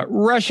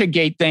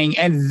Russiagate thing.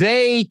 And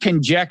they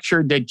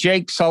conjectured that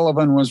Jake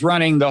Sullivan was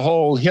running the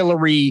whole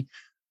Hillary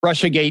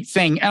Russiagate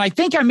thing. And I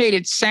think I made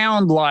it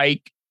sound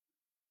like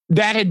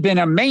that had been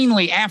a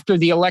mainly after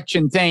the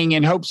election thing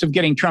in hopes of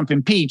getting Trump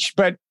impeached.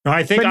 But no,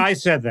 I think I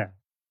said that.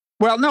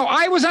 Well, no,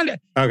 I was under.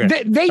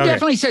 Okay. They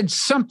definitely said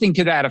something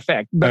to that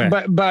effect.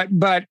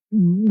 But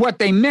what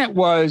they meant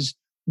was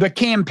the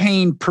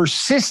campaign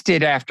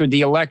persisted after the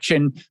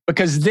election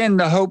because then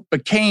the hope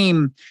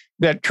became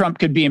that Trump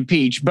could be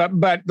impeached. But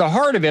the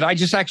heart of it, I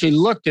just actually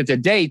looked at the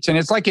dates, and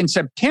it's like in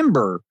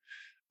September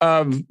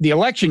of the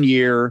election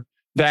year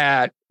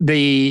that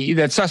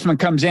Sussman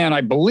comes in,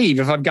 I believe,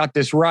 if I've got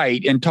this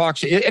right, and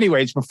talks.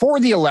 Anyway, it's before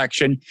the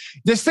election.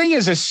 This thing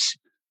is a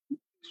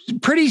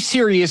pretty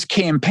serious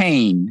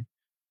campaign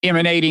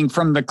emanating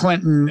from the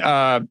Clinton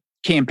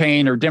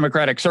campaign or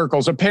Democratic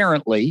circles,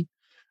 apparently,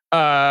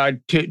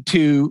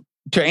 to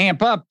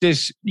amp up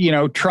this,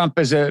 Trump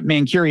as a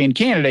Manchurian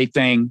candidate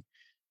thing.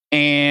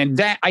 And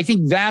that I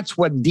think that's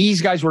what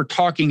these guys were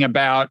talking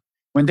about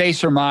when they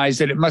surmised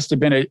that it must have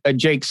been a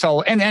Jake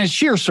Sullivan, and a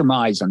sheer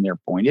surmise on their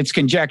point. It's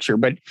conjecture,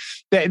 but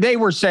they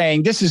were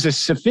saying this is a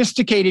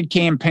sophisticated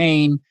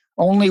campaign.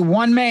 Only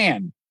one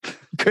man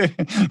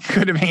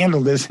could have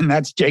handled this, and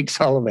that's Jake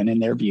Sullivan in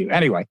their view.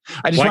 Anyway,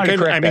 I just wanted to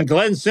correct that.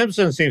 Glenn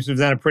Simpson seems to have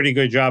done a pretty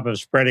good job of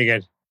spreading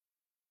it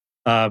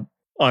on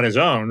his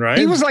own, right?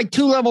 He was like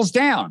 2 levels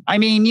down. I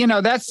mean,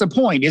 that's the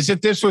point, is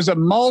that this was a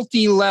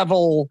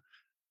multi-level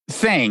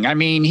thing. I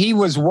mean, he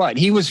was what?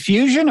 He was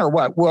Fusion or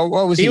what? Well,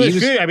 what was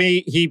he? I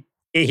mean,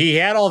 he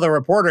had all the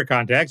reporter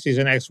contacts. He's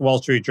an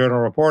ex-Wall Street Journal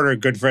reporter,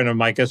 good friend of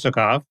Mike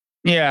Isikoff,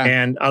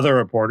 and other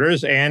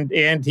reporters, and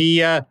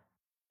he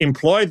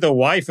employed the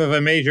wife of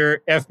a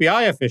major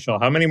FBI official.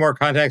 How many more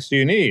contacts do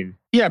you need?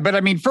 Yeah, but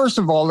I mean, first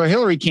of all, the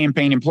Hillary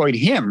campaign employed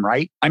him,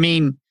 right? I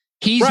mean,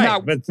 he's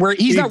not where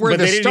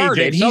this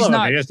started. He's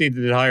not. They just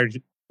needed to hire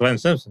Glenn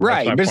Simpson.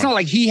 Right, but it's not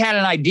like he had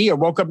an idea,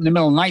 woke up in the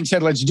middle of the night and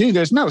said, let's do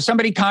this. No,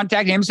 somebody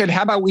contacted him and said,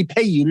 how about we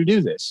pay you to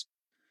do this?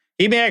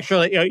 He may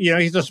actually,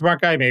 he's a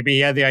smart guy. Maybe he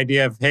had the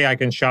idea of, hey, I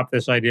can shop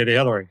this idea to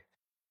Hillary.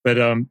 But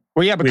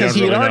because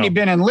he had already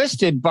been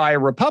enlisted by a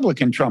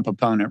Republican Trump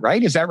opponent,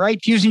 right? Is that right?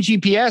 Fusion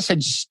GPS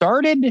had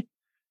started.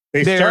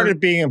 They started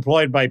being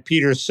employed by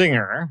Peter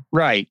Singer.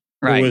 Right.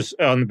 Who was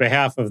on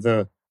behalf of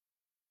the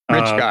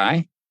rich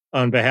guy.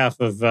 On behalf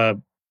of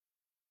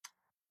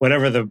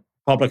whatever the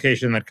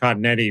publication that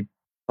Continetti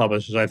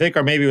publishes, I think,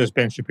 or maybe it was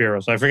Ben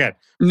Shapiro's. I forget.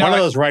 One of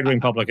those right-wing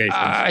publications.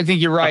 I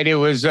think you're right. It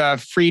was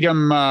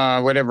Freedom,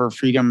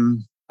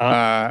 Freedom.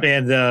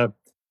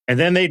 And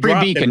then they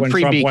dropped it when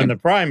Trump won the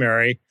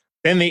primary.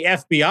 Then the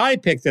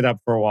FBI picked it up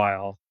for a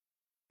while.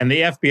 And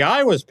the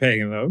FBI was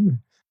paying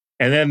them.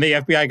 And then the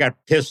FBI got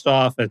pissed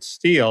off at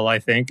Steele, I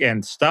think,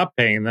 and stopped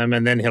paying them.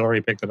 And then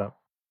Hillary picked it up.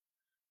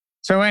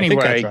 So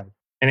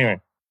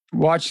anyway,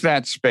 watch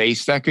that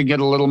space. That could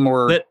get a little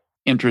more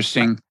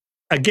interesting.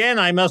 Again,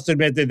 I must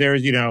admit that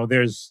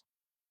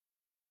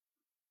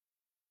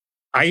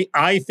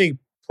I think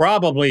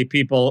probably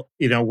people,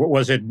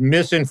 was it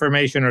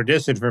misinformation or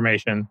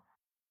disinformation?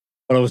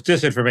 Well, it was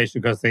disinformation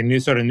because they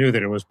sort of knew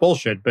that it was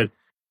bullshit. But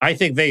I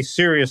think they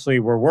seriously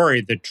were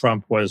worried that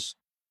Trump was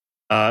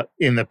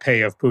in the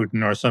pay of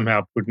Putin, or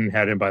somehow Putin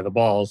had him by the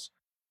balls.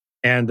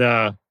 And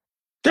they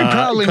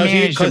probably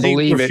managed to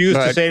believe it. Because he refused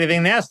to say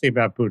anything nasty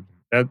about Putin.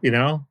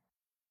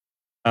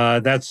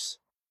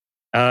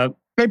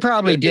 They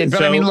probably did.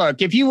 But I mean,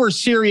 look, if you were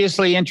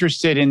seriously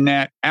interested in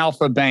that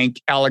Alpha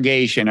Bank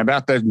allegation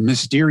about the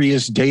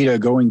mysterious data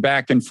going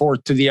back and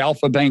forth to the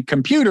Alpha Bank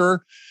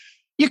computer,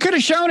 you could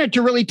have shown it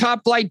to really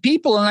top flight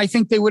people, and I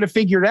think they would have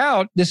figured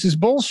out this is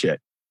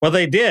bullshit. Well,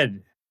 they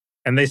did.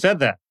 And they said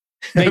that.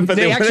 They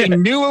actually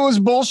knew it was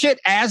bullshit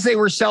as they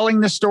were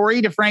selling the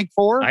story to Frank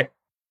Foer?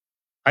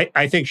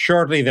 I think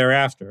shortly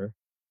thereafter.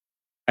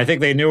 I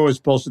think they knew it was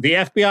bullshit. The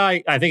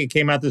FBI, I think it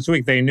came out this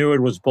week, they knew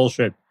it was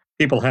bullshit.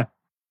 People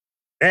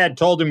had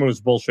told him it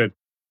was bullshit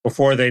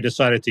before they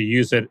decided to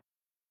use it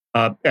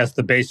as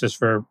the basis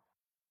for,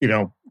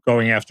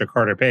 going after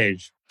Carter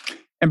Page.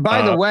 And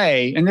by the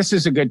way, and this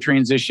is a good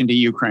transition to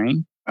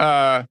Ukraine,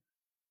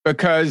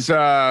 because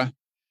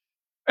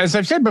as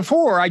I've said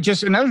before,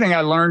 another thing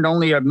I learned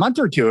only a month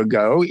or two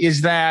ago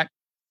is that,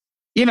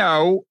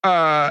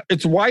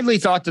 it's widely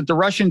thought that the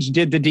Russians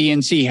did the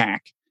DNC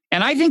hack.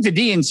 And I think the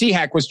DNC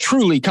hack was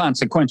truly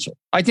consequential.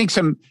 I think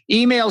some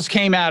emails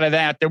came out of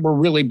that were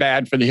really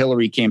bad for the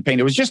Hillary campaign.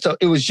 It was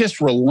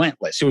just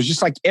relentless. It was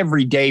just like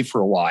every day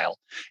for a while.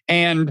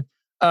 And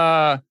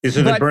is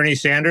it the Bernie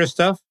Sanders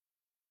stuff?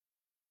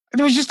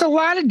 There was just a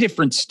lot of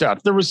different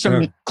stuff. There was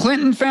some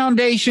Clinton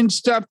Foundation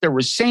stuff. There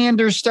was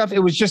Sanders stuff. It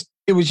was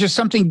just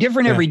something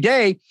different every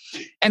day.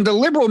 And the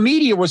liberal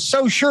media was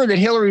so sure that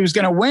Hillary was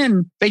going to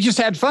win. They just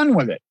had fun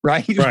with it.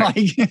 Right.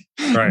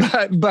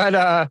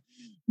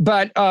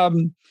 But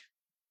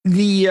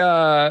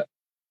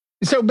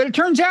it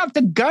turns out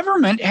the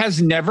government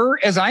has never,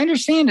 as I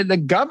understand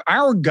it,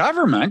 our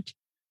government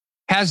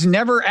has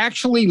never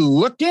actually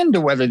looked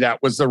into whether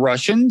that was the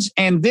Russians.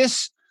 And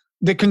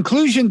the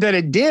conclusion that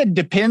it did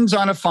depends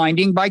on a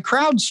finding by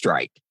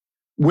CrowdStrike,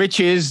 which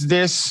is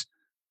this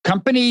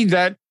company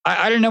that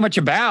I don't know much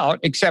about,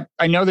 except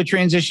I know the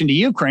transition to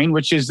Ukraine,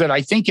 which is that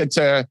I think it's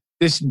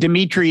this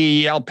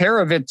Dmitry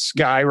Alperovitz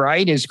guy,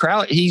 right?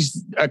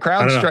 He's a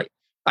CrowdStrike.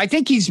 I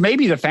think he's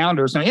maybe the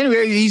founder or something.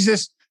 Anyway, he's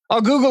this.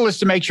 I'll Google this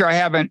to make sure I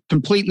haven't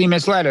completely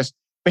misled us.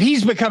 But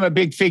he's become a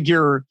big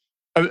figure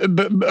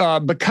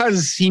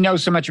because he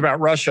knows so much about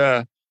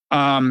Russia.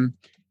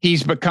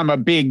 He's become a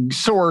big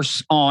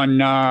source on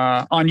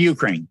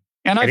Ukraine.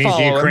 And I follow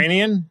him. He's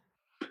Ukrainian?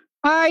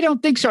 I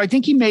don't think so. I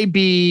think he may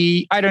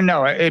be. I don't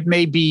know. It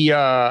may be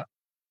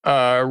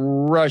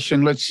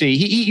Russian. Let's see.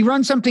 He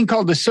runs something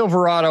called the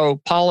Silverado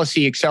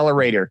Policy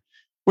Accelerator,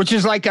 which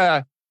is like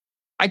I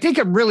think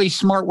a really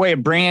smart way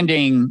of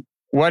branding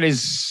what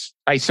is,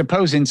 I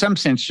suppose, in some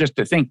sense, just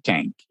a think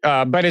tank.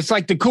 But it's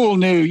like the cool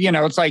new,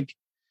 it's like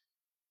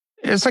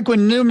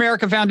when New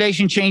America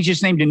Foundation changed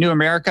its name to New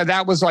America.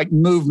 That was like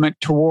movement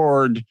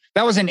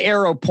that was an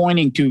arrow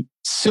pointing to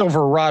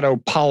Silverado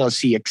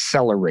Policy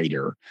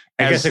Accelerator.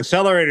 I guess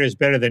accelerator is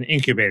better than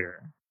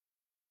incubator.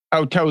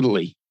 Oh,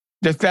 totally.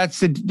 That's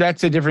the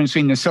difference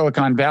between the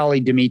Silicon Valley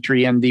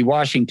Dimitri and the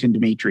Washington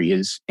Dimitri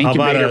is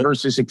incubator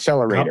versus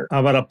accelerator. How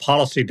about a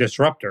policy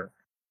disruptor?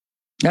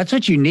 That's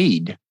what you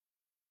need.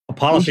 A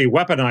policy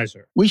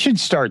weaponizer. We should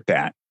start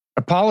that.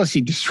 A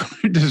policy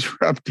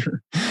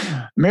disruptor.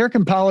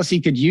 American policy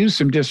could use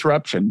some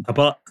disruption.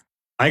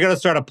 I got to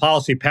start a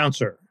policy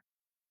pouncer.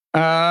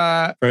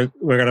 We're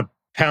going to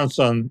pounce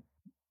on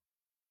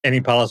any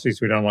policies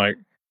we don't like.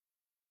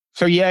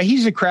 So, yeah,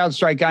 he's a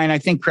CrowdStrike guy, and I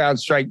think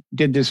CrowdStrike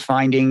did this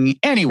finding.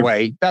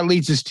 Anyway, that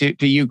leads us to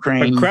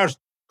Ukraine. But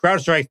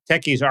CrowdStrike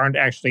techies aren't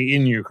actually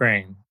in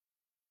Ukraine.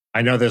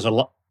 I know there's a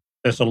lot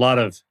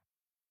of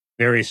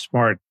very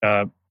smart,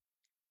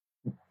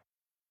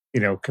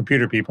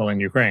 computer people in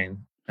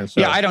Ukraine. And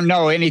so, yeah, I don't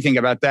know anything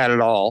about that at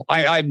all.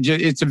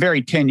 It's a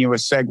very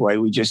tenuous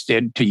segue we just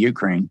did to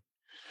Ukraine.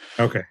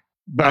 Okay.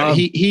 But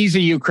he's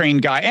a Ukraine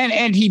guy.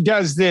 And he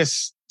does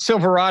this.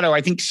 Silverado,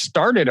 I think,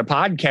 started a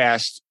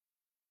podcast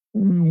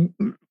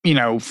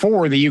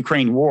for the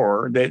Ukraine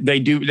war.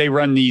 They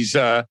run these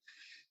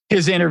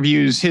his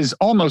interviews, his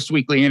almost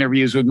weekly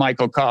interviews with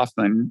Michael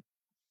Kaufman,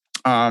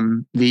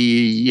 one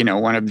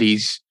of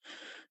these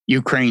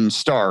Ukraine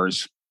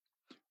stars,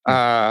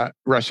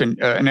 Russian,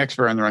 an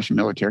expert on the Russian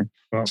military.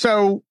 Well,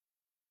 so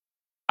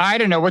I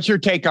don't know. What's your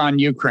take on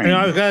Ukraine?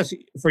 I was going to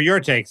ask for your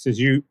takes, as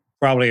you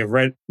probably have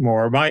read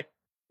more.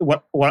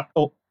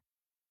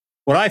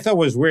 What I thought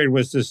was weird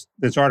was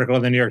this article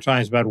in the New York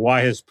Times about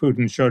why has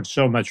Putin showed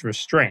so much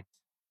restraint,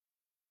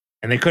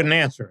 and they couldn't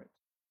answer it.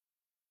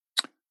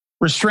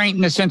 Restraint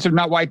in the sense of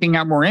not wiping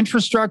out more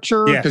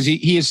infrastructure, because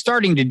he is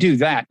starting to do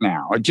that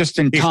now, just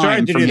in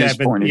time from his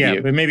point of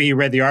view. But maybe he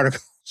read the article.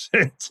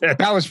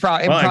 That was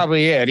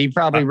probably it. He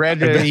probably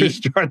read it.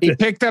 He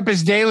picked up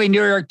his daily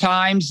New York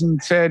Times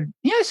and said,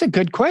 "Yeah, it's a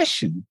good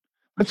question.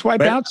 Let's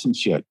wipe out some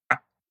shit."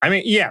 I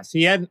mean, yes,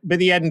 he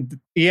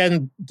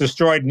hadn't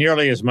destroyed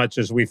nearly as much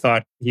as we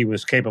thought he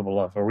was capable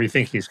of, or we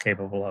think he's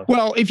capable of.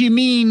 Well, if you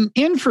mean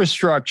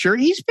infrastructure,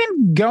 he's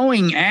been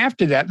going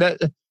after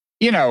that.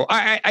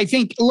 I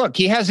think, look,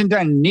 he hasn't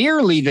done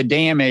nearly the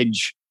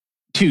damage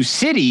to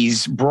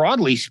cities,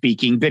 broadly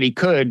speaking, that he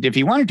could if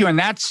he wanted to. And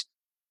that's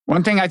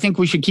one thing I think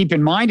we should keep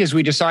in mind as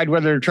we decide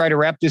whether to try to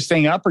wrap this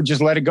thing up or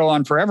just let it go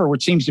on forever,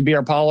 which seems to be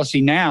our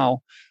policy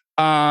now.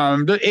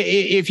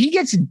 If he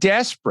gets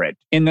desperate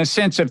in the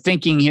sense of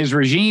thinking his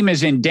regime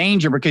is in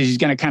danger because he's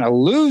going to kind of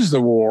lose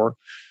the war,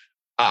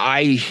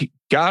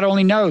 God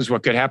only knows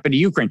what could happen to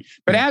Ukraine.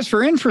 But as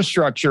for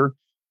infrastructure,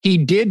 he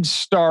did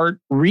start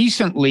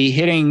recently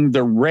hitting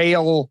the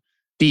rail,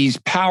 these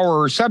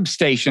power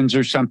substations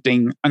or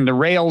something on the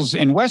rails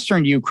in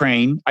Western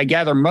Ukraine. I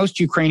gather most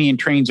Ukrainian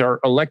trains are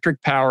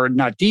electric powered,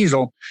 not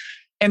diesel.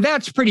 And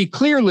that's pretty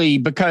clearly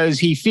because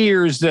he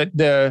fears that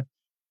the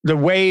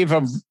wave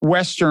of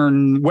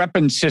Western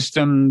weapon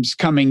systems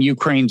coming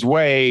Ukraine's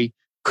way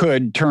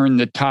could turn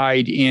the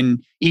tide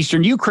in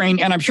Eastern Ukraine.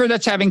 And I'm sure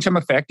that's having some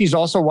effect. He's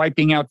also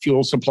wiping out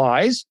fuel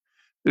supplies.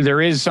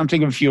 There is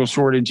something of a fuel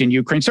shortage in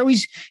Ukraine. So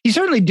he's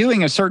certainly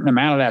doing a certain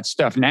amount of that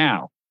stuff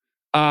now.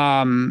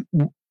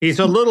 He's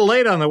a little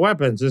late on the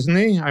weapons, isn't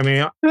he? I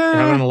mean,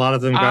 haven't a lot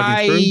of them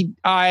gotten through?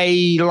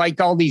 I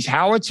like all these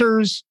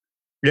howitzers.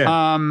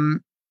 Yeah.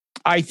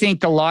 I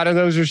think a lot of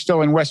those are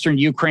still in Western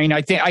Ukraine.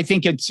 I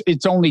think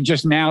it's only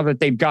just now that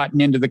they've gotten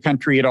into the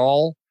country at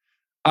all.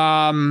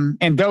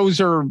 And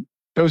those are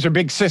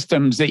big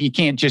systems that you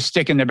can't just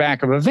stick in the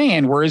back of a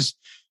van. Whereas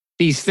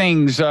these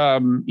things,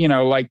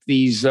 like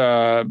these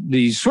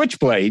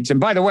switchblades. And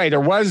by the way, there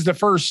was the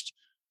first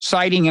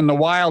sighting in the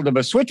wild of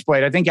a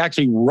switchblade. I think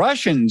actually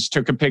Russians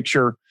took a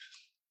picture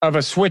of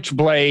a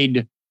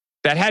switchblade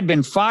that had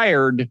been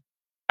fired.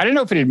 I don't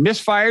know if it had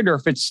misfired or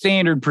if it's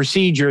standard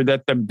procedure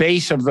that the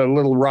base of the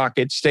little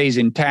rocket stays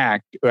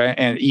intact,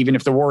 and even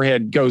if the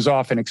warhead goes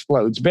off and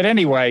explodes. But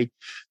anyway,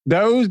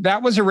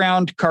 that was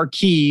around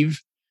Kharkiv,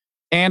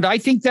 and I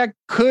think that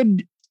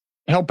could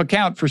help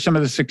account for some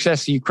of the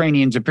success the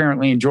Ukrainians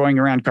apparently enjoying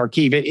around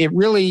Kharkiv. It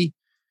really,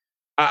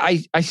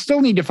 I still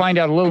need to find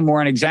out a little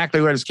more on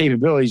exactly what its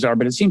capabilities are,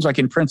 but it seems like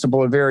in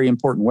principle a very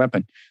important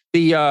weapon.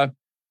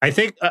 I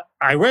think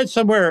I read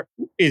somewhere,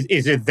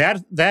 is it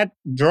that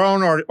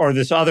drone or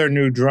this other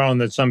new drone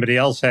that somebody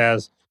else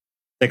has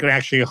that can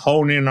actually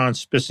hone in on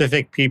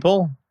specific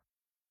people?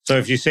 So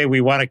if you say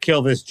we want to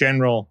kill this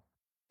general,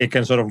 it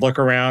can sort of look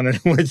around and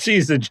when it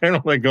sees the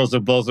general, it goes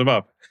and blows him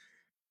up.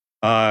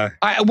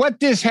 What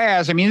this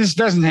has, I mean, this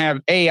doesn't have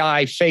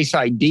AI Face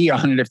ID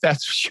on it, if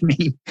that's what you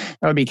mean.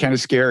 That would be kind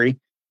of scary,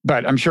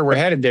 but I'm sure we're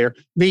headed there.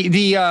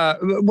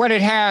 What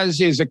it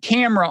has is a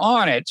camera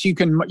on it, so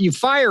you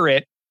fire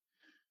it.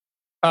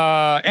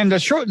 And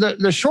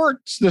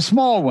the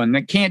small one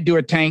that can't do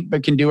a tank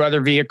but can do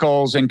other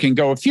vehicles and can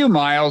go a few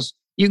miles,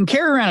 you can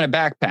carry around in a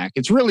backpack.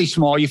 It's really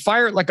small. You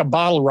fire it like a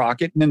bottle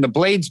rocket, and then the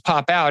blades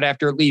pop out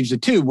after it leaves the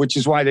tube, which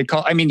is why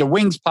the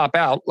wings pop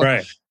out.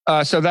 Right.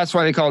 So that's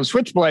why they call it a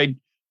switchblade.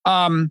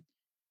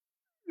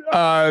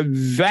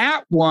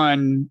 That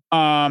one,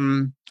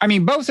 I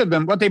mean, both of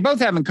them, what they both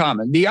have in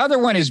common. The other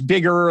one is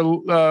bigger,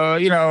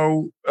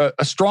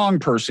 a strong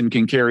person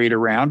can carry it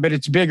around, but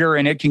it's bigger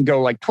and it can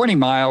go like 20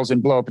 miles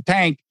and blow up a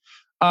tank.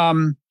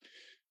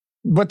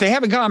 What they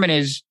have in common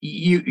is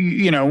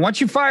once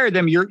you fire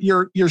them,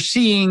 you're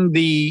seeing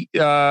the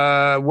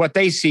what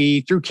they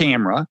see through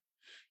camera.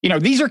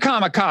 These are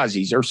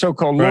kamikazes or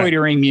so-called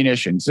loitering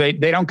munitions. They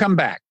don't come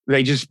back.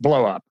 They just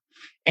blow up.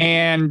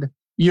 And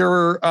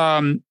you're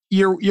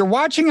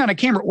watching on a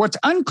camera. What's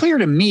unclear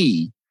to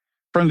me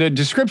from the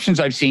descriptions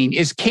I've seen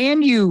is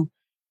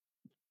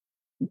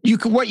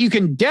what you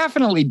can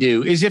definitely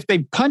do is if they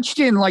punched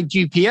in like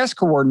GPS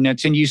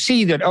coordinates and you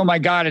see that, oh my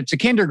God, it's a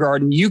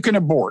kindergarten, you can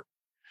abort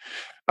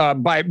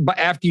by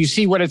after you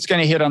see what it's going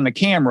to hit on the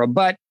camera.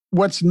 But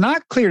what's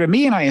not clear to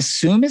me, and I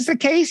assume is the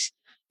case,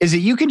 is that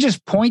you can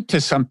just point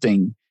to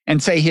something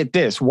and say, hit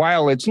this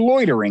while it's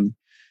loitering.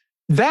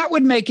 That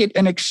would make it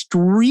an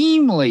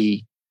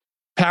extremely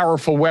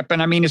powerful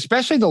weapon. I mean,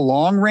 especially the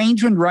long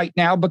range one right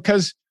now,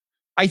 because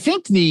I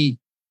think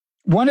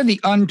one of the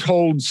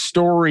untold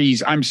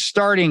stories I'm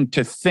starting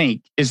to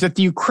think is that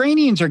the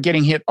Ukrainians are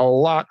getting hit a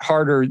lot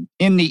harder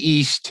in the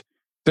East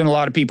than a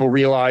lot of people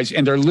realize,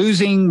 and they're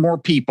losing more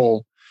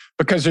people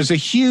because there's a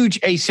huge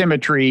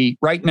asymmetry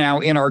right now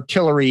in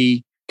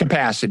artillery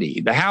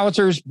capacity. The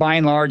howitzers, by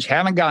and large,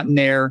 haven't gotten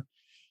there.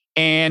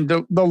 And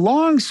the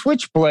long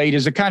switchblade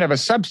is a kind of a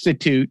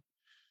substitute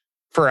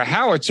for a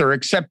howitzer,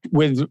 except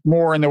with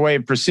more in the way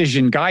of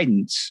precision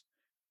guidance.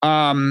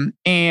 But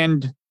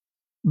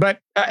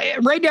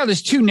right now,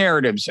 there's two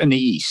narratives in the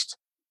East.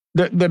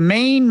 The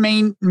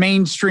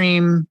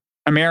mainstream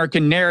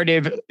American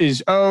narrative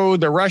is,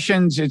 the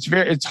Russians,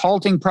 it's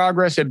halting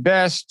progress at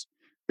best.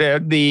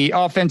 The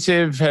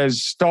offensive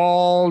has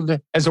stalled,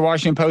 as the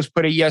Washington Post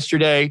put it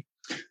yesterday.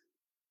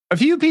 A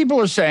few people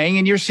are saying,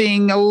 and you're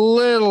seeing a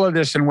little of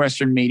this in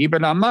Western media,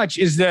 but not much,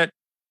 is that,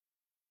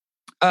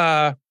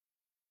 don't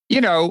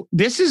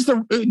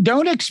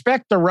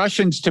expect the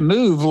Russians to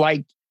move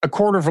like a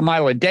quarter of a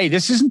mile a day.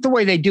 This isn't the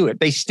way they do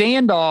it. They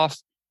stand off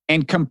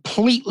and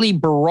completely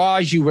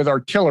barrage you with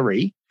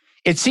artillery.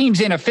 It seems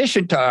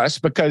inefficient to us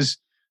because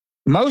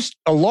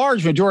a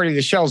large majority of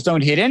the shells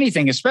don't hit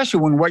anything,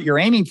 especially when what you're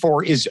aiming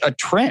for is a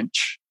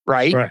trench,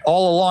 right?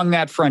 All along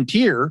that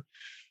frontier.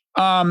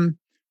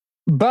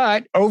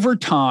 But over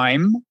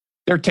time,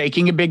 they're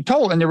taking a big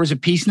toll. And there was a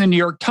piece in the New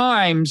York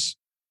Times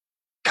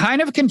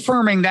kind of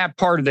confirming that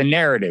part of the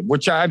narrative,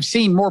 which I've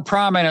seen more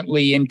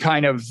prominently in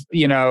kind of,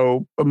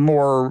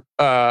 more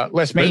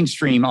less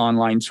mainstream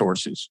online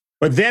sources.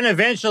 But then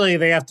eventually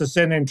they have to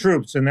send in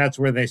troops, and that's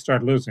where they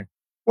start losing.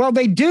 Well,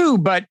 they do,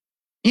 but,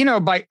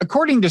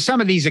 according to some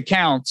of these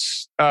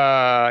accounts,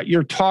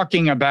 you're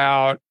talking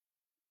about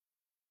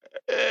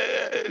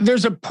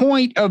there's a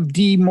point of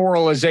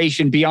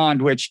demoralization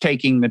beyond which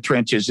taking the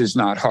trenches is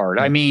not hard.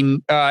 I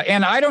mean,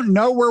 and I don't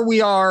know where we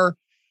are,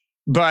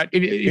 but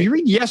if you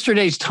read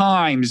yesterday's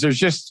Times,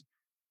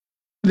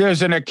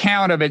 there's an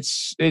account of it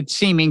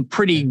seeming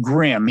pretty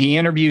grim. He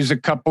interviews a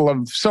couple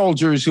of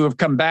soldiers who have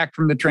come back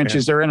from the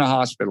trenches. Yeah. They're in a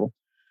hospital.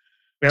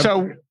 Yep.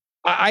 So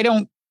I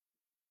don't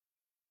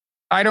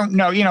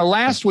know.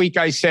 Last week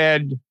I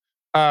said,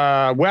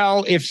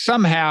 if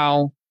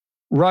somehow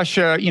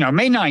Russia,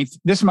 May 9th,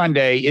 this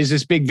Monday, is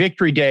this big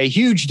victory day,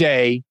 huge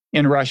day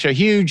in Russia,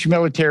 huge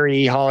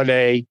military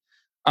holiday.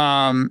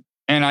 And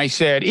I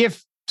said,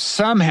 if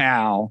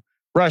somehow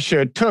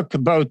Russia took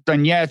both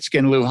Donetsk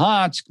and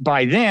Luhansk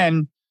by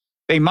then,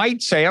 they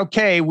might say,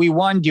 okay, we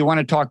won. Do you want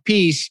to talk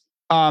peace?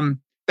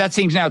 That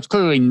seems now it's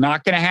clearly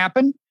not going to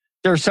happen.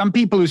 There are some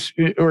people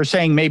who are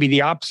saying maybe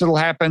the opposite will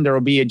happen. There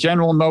will be a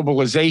general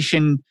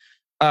mobilization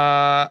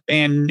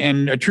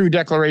and a true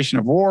declaration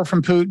of war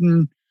from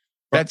Putin.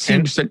 That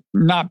seems to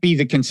not be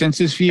the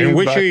consensus view. And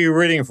which are you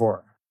rooting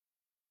for?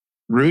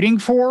 Rooting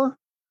for?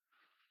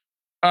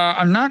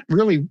 I'm not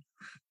really.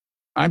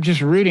 I'm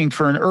just rooting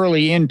for an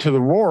early end to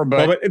the war.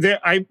 But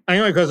I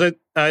know because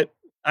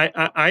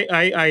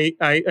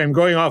I'm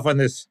going off on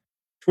this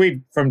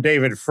tweet from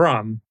David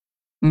Frum,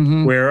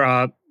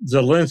 where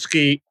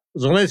Zelensky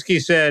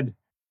said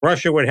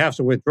Russia would have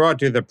to withdraw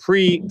to the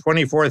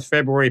pre-24th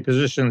February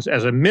positions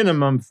as a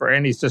minimum for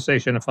any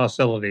cessation of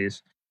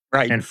hostilities.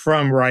 Right. And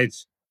Frum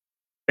writes,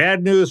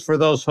 bad news for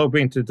those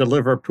hoping to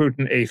deliver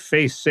Putin a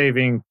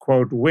face-saving,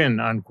 quote,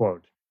 win,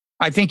 unquote.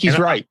 I think he's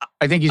right.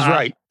 I think he's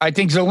right. I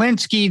think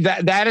Zelensky,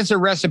 that is a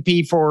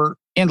recipe for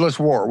endless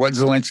war, what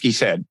Zelensky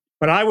said.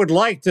 But I would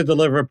like to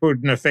deliver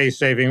Putin a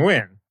face-saving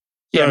win.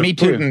 So me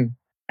too. Putin,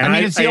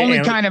 it's the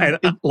only kind of...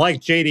 Like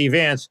J.D.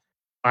 Vance,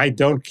 I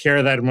don't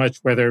care that much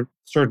whether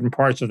certain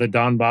parts of the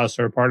Donbass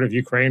are part of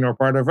Ukraine or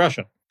part of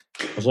Russia.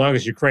 As long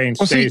as Ukraine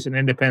stays an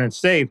independent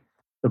state,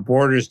 the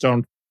borders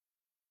don't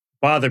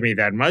bother me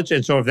that much.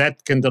 And so if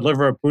that can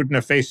deliver Putin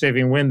a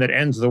face-saving win that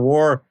ends the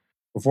war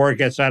before it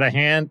gets out of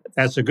hand,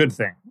 that's a good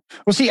thing.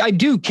 Well, see, I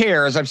do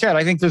care. As I've said,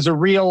 I think there's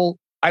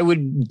I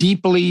would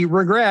deeply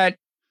regret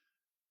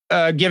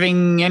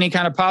giving any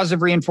kind of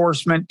positive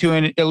reinforcement to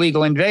an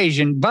illegal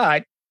invasion.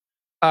 But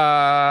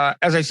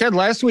as I said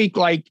last week,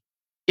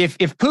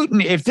 if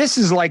Putin, if this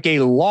is like a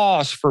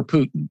loss for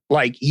Putin,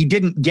 like he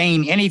didn't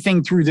gain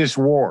anything through this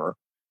war,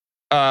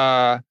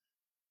 then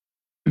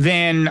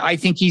I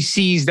think he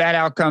sees that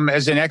outcome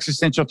as an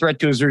existential threat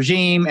to his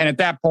regime. And at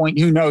that point,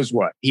 who knows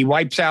what? He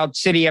wipes out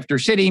city after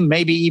city,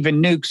 maybe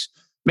even nukes,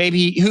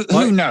 maybe,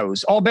 who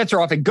knows? All bets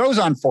are off. It goes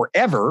on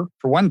forever,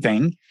 for one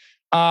thing.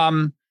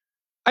 I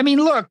mean,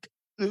 look,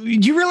 do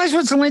you realize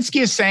what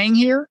Zelensky is saying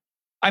here?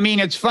 I mean,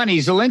 it's funny.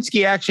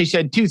 Zelensky actually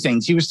said two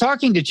things. He was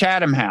talking to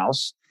Chatham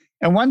House,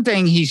 and one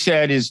thing he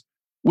said is,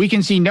 we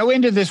can see no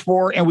end to this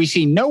war, and we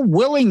see no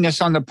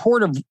willingness on the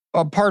part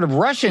of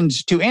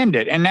Russians to end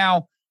it. And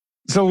now,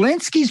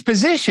 Zelensky's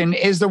position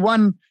is the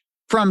one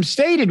from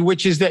stated,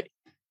 which is that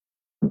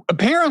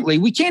apparently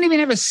we can't even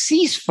have a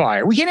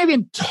ceasefire. We can't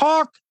even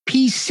talk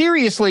peace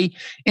seriously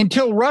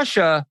until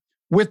Russia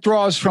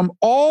withdraws from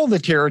all the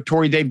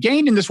territory they've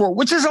gained in this war,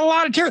 which is a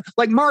lot of territory,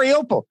 like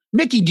Mariupol.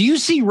 Mickey, do you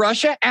see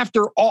Russia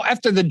after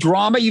the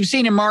drama you've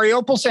seen in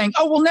Mariupol saying,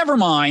 "Oh, well, never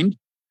mind"?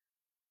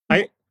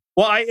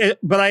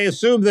 But I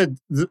assume that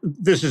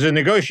this is a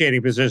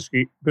negotiating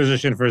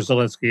position for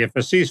Zelensky. If a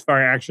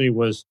ceasefire actually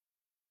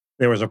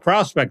there was a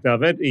prospect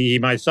of it, he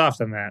might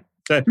soften that.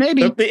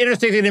 Maybe. The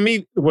interesting thing to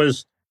me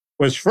was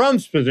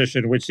Trump's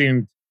position, which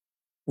seemed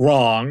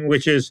wrong,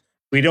 which is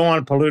we don't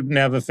want Putin to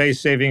have a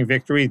face-saving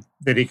victory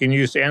that he can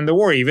use to end the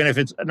war, even if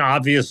it's an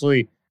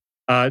obviously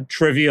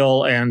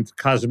trivial and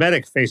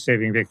cosmetic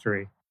face-saving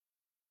victory.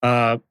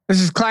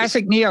 This is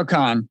classic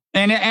neocon.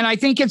 And I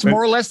think it's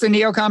more or less the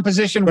neocon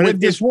position with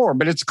this war,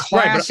 but it's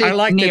classic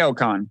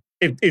neocon.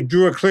 It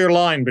drew a clear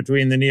line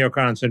between the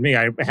neocons and me.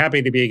 I'm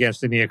happy to be against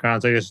the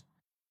neocons. I just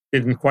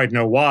didn't quite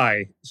know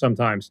why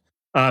sometimes.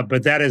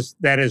 But that is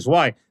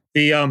why.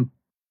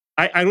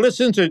 I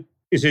listened to,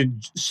 is it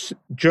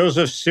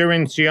Joseph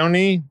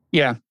Cirincione?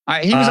 Yeah.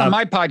 He was on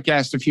my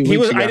podcast a few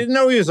weeks ago. I didn't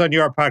know he was on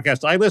your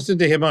podcast. I listened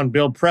to him on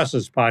Bill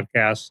Press's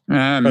podcast.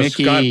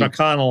 Mickey, Scott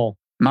McConnell.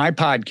 My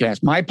podcast.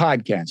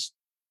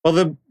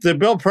 Well, the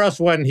Bill Press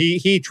one,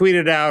 he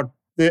tweeted out,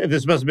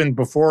 this must have been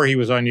before he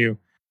was on you.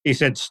 He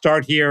said,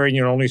 start here and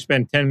you'll only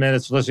spend 10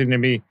 minutes listening to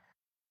me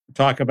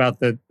talk about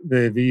the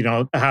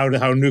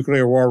how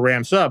nuclear war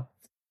ramps up.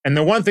 And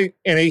the one thing,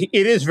 and it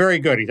is very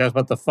good. He talks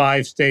about the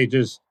 5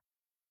 stages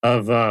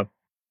of the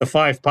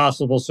 5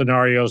 possible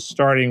scenarios,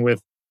 starting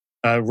with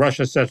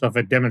Russia sets off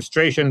a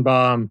demonstration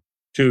bomb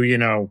to,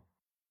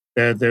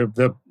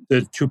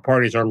 the two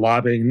parties are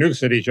lobbing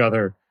nukes at each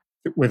other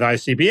with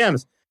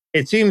ICBMs.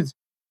 It seems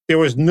there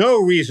was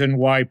no reason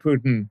why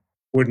Putin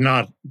would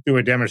not do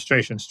a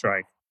demonstration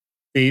strike.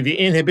 The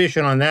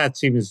inhibition on that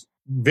seems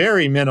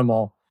very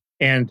minimal.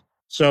 And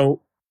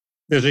so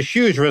there's a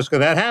huge risk of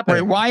that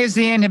happening. Wait, why is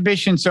the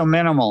inhibition so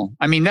minimal?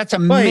 I mean, that's a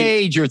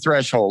major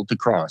threshold to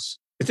cross.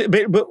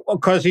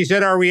 Because he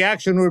said our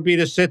reaction would be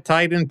to sit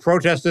tight and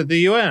protest at the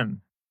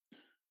UN.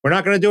 We're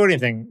not going to do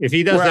anything. If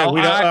he does that,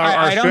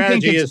 our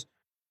strategy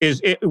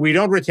is we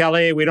don't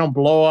retaliate. We don't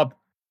blow up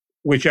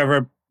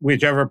whichever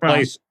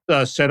place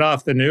set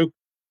off the nuke.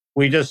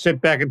 We just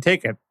sit back and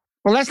take it.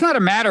 Well, that's not a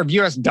matter of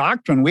U.S.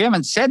 doctrine. We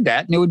haven't said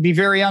that, and it would be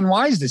very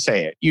unwise to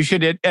say it. You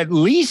should at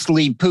least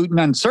leave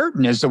Putin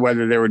uncertain as to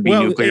whether there would be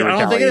nuclear retaliation. I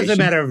don't think it's a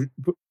matter of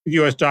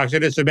U.S.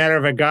 doctrine. It's a matter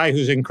of a guy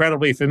who's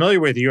incredibly familiar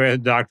with U.S.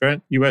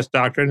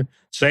 doctrine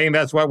saying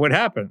that's what would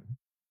happen.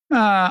 If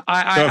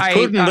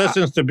Putin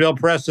listens to Bill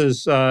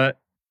Press's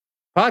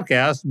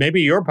podcast,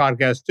 maybe your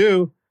podcast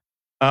too,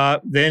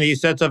 then he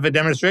sets up a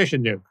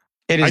demonstration nuke.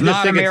 It is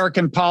not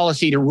American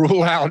policy to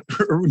rule out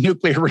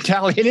nuclear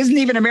retaliation. It isn't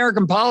even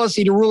American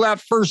policy to rule out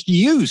first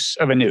use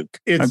of a nuke.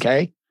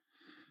 Okay,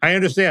 I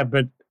understand,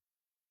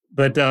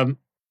 but do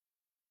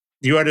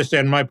you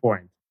understand my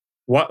point?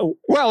 Well,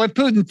 if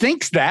Putin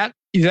thinks that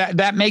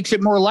makes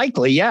it more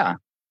likely. Yeah,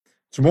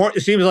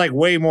 It seems like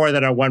way more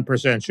than a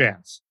 1%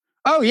 chance.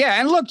 Oh yeah,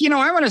 and look,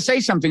 I want to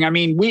say something. I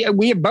mean, we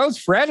have both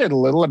fretted a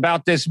little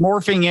about this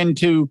morphing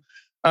into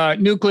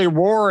nuclear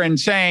war and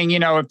saying,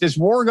 if this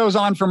war goes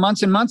on for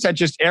months and months, that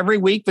just every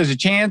week there's a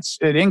chance,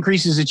 it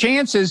increases the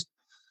chances.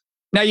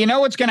 Now,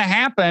 what's going to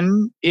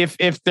happen if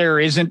there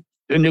isn't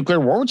a nuclear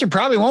war, which it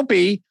probably won't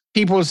be.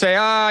 People will say,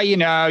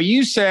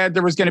 you said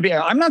there was going to be.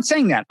 I'm not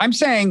saying that. I'm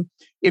saying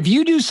if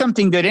you do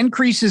something that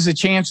increases the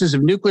chances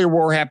of nuclear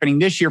war happening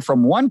this year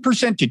from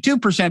 1% to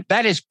 2%,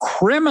 that is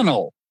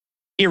criminal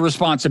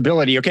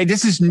irresponsibility. Okay.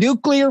 This is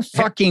nuclear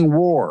fucking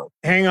war.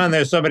 Hang on.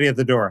 There's somebody at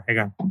the door. Hang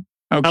on.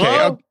 Okay.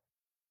 Hello?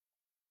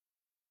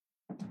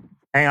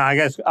 Hang on, I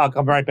guess I'll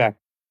come right back.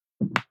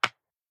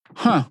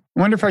 I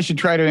wonder if I should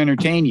try to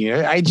entertain you.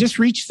 I just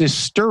reached this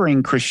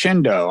stirring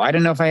crescendo. I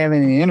don't know if I have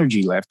any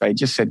energy left. I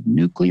just said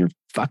nuclear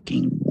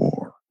fucking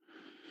war.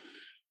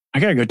 I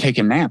got to go take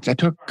a nap. That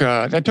took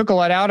a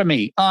lot out of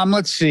me.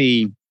 Let's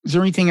see. Is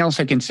there anything else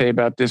I can say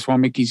about this while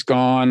Mickey's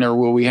gone, or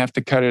will we have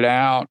to cut it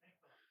out?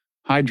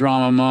 High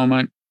drama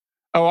moment.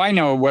 Oh, I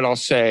know what I'll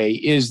say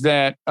is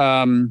that,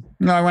 no,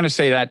 I want to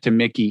say that to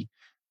Mickey,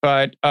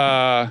 but,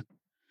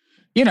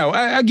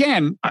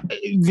 again,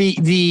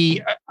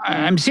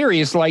 I'm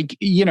serious, like,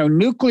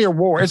 nuclear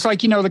war. It's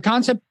like, the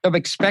concept of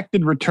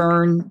expected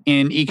return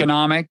in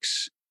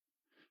economics.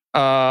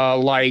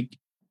 like,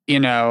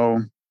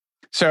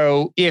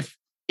 so if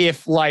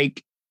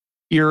like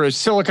you're a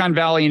Silicon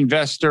Valley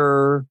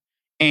investor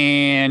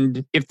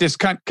and if this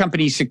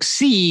company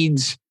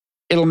succeeds,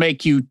 it'll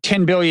make you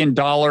 $10 billion,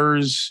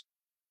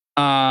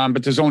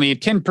 but there's only a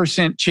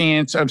 10%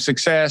 chance of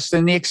success,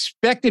 then the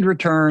expected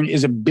return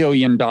is $1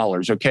 billion,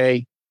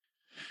 okay?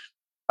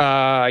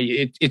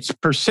 It's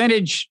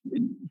percentage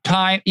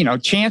time,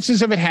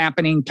 chances of it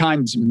happening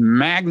times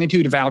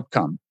magnitude of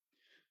outcome.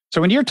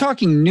 So when you're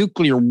talking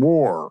nuclear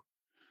war,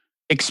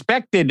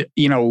 expected,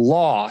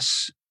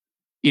 loss,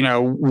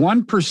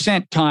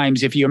 1%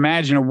 times, if you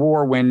imagine a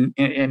war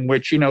in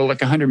which,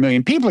 like 100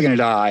 million people are going to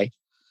die,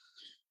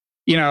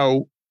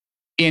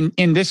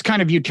 in this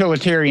kind of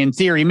utilitarian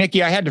theory,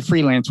 Mickey, I had to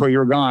freelance while you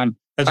were gone.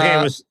 That's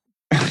okay.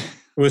 It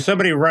was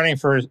somebody running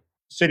for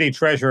city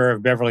treasurer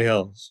of Beverly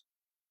Hills.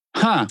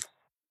 Huh.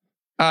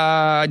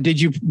 Did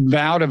you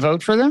vow to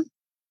vote for them?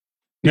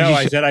 No,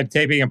 I said I'm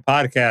taping a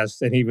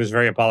podcast, and he was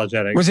very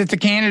apologetic. Was it the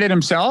candidate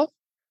himself?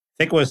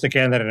 I think it was the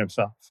candidate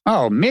himself.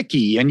 Oh,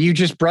 Mickey, and you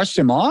just brushed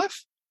him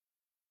off?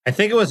 I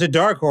think it was a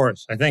dark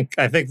horse. I think the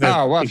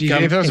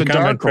if it was a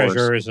dark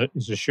horse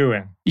is a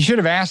shoo-in. You should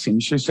have asked him.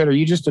 You should have said, "Are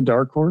you just a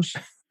dark horse?"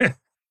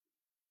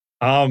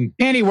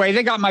 Anyway,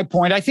 they got my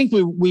point. I think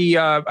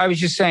I was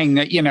just saying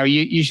that,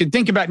 you should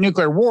think about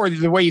nuclear war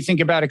the way you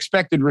think about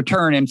expected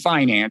return in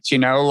finance,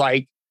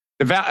 like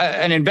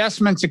an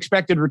investment's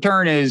expected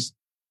return is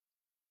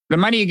the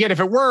money you get if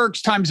it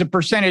works times the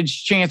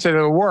percentage chance that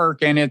it'll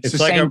work. And it's the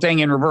like same thing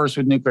in reverse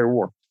with nuclear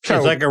war. So,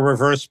 it's like a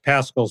reverse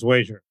Pascal's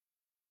wager.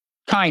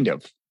 Kind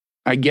of,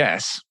 I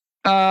guess.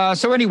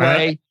 So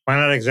anyway, why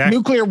not exactly?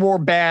 Nuclear war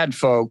bad,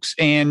 folks.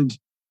 And,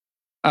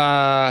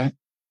 the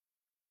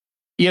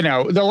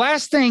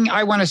last thing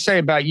I want to say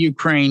about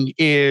Ukraine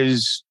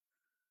is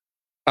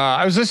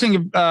I was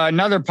listening to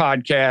another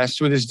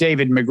podcast with this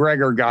David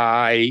McGregor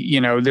guy,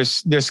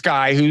 this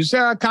guy who's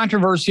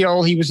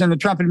controversial. He was in the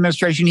Trump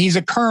administration. He's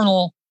a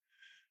colonel.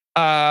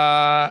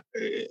 I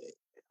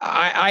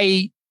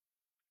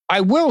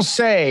will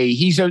say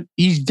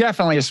he's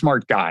definitely a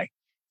smart guy.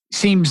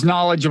 Seems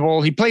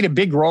knowledgeable. He played a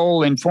big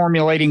role in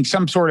formulating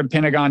some sort of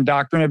Pentagon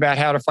doctrine about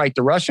how to fight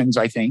the Russians,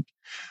 I think.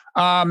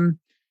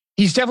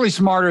 He's definitely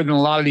smarter than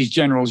a lot of these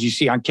generals you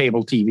see on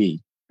cable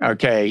TV.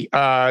 Okay.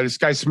 This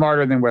guy's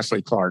smarter than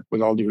Wesley Clark,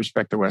 with all due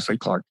respect to Wesley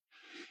Clark.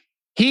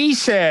 He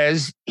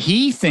says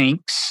he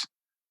thinks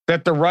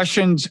that the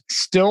Russians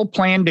still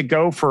plan to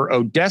go for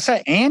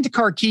Odessa and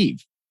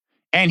Kharkiv,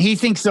 and he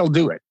thinks they'll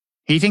do it.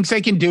 He thinks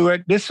they can do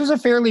it. This was a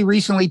fairly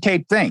recently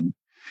taped thing.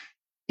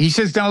 He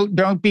says,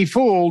 don't be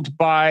fooled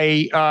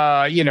by,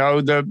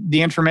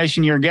 the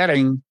information you're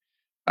getting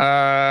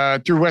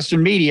through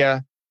Western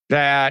media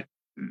that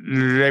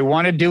they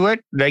want to do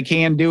it, they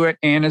can do it.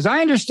 And as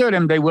I understood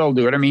him, they will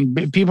do it. I mean,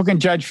 people can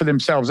judge for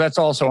themselves. That's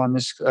also on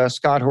this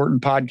Scott Horton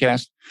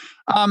podcast.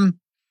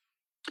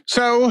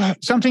 So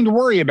something to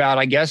worry about,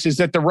 I guess, is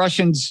that the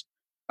Russians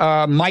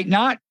might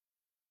not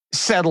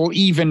settle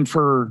even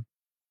for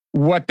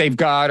what they've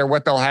got or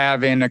what they'll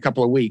have in a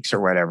couple of weeks or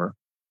whatever.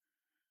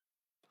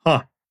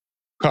 Huh.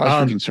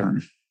 Cause for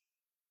concern.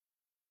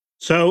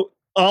 So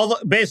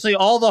basically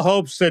all the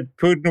hopes that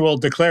Putin will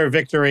declare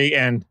victory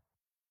and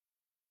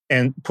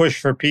push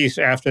for peace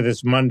after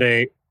this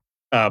Monday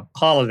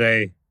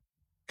holiday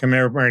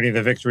commemorating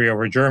the victory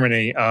over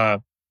Germany,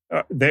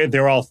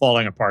 they're all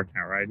falling apart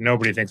now, right?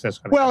 Nobody thinks that's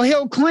going to happen.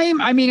 He'll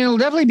claim, it'll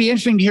definitely be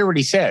interesting to hear what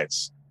he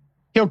says.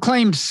 He'll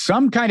claim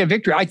some kind of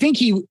victory. I think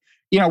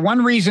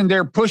one reason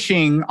they're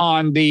pushing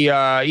on the,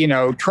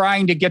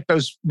 trying to get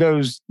those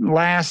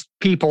last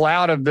people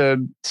out of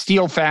the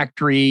steel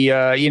factory,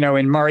 in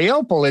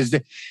Mariupol is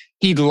that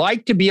he'd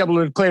like to be able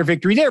to declare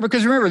victory there.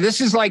 Because remember, this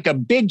is like a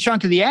big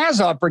chunk of the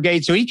Azov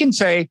brigade. So he can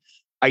say,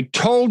 I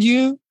told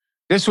you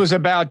this was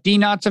about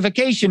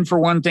denazification for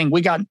one thing.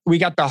 We got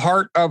the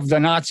heart of the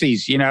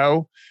Nazis, he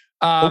could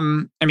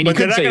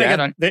say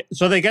that.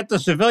 So they get the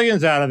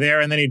civilians out of there,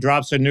 and then he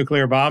drops a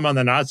nuclear bomb on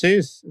the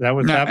Nazis? Is that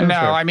what's happening?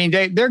 No,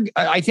 they're.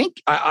 I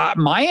think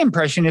my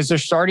impression is they're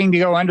starting to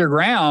go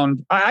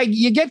underground.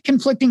 You get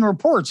conflicting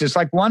reports. It's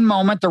like one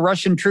moment the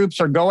Russian troops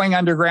are going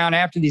underground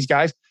after these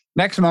guys.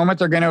 Next moment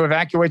they're going to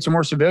evacuate some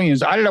more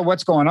civilians. I don't know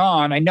what's going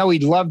on. I know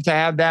he'd love to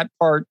have that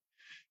part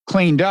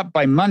cleaned up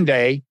by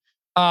Monday.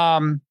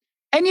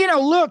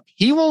 Look,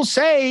 he will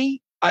say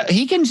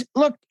he can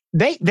look.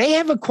 They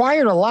have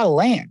acquired a lot of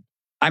land.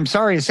 I'm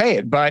sorry to say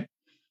it, but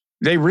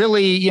they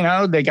really,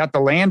 they got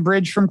the land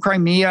bridge from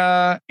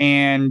Crimea,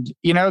 and,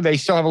 they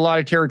still have a lot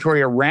of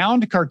territory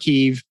around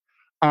Kharkiv.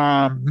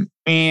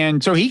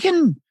 And so he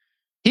can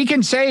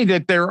say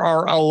that there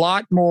are a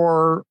lot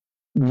more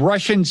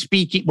Russian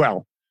speaking.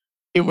 Well,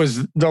 it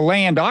was the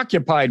land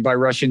occupied by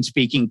Russian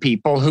speaking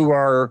people who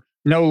are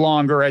no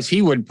longer, as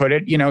he would put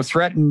it,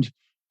 threatened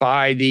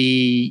by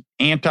the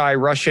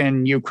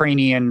anti-Russian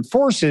Ukrainian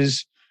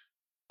forces.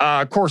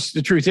 Of course,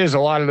 the truth is a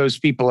lot of those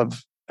people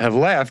have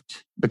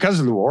left because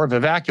of the war, have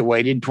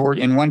evacuated toward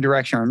in one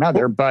direction or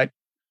another, but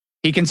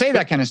he can say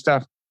that kind of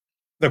stuff.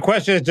 The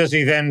question is, does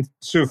he then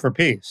sue for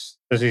peace?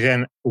 Does he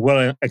then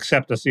will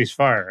accept a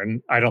ceasefire?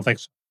 And I don't think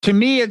so. To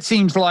me, it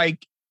seems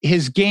like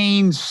his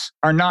gains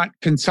are not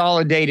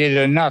consolidated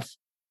enough,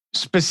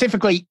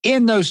 specifically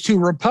in those two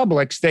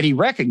republics that he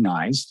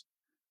recognized,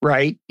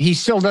 right? He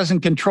still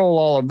doesn't control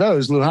all of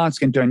those,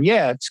 Luhansk and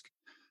Donetsk.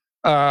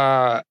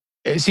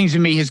 It seems to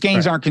me his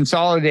gains aren't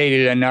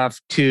consolidated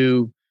enough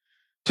to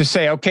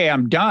say, okay,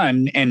 I'm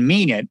done and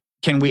mean it.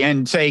 Can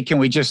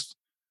we just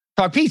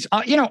talk peace?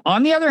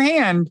 On the other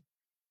hand,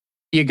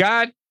 you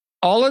got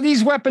all of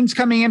these weapons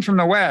coming in from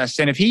the West.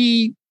 And if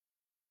he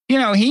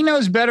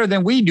knows better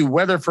than we do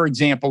whether, for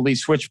example,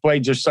 these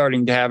switchblades are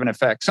starting to have an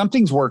effect.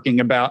 Something's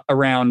working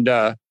around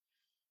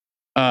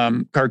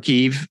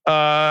Kharkiv.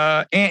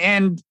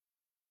 And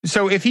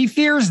so if he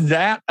fears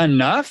that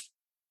enough,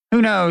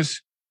 who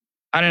knows?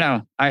 I don't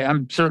know.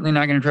 I'm certainly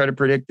not going to try to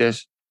predict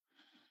this.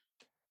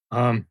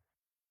 Okay.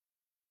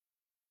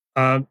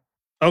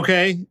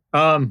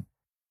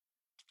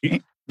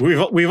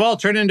 We've all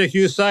turned into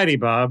Hugh Sidey,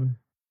 Bob.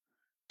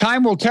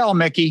 Time will tell,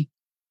 Mickey.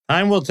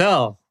 Time will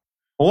tell.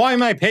 Well, why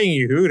am I paying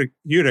you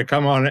to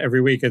come on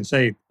every week and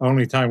say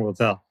only time will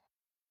tell?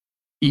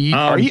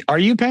 Are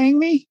you paying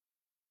me?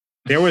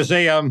 There was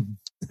a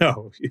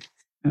no.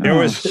 There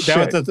was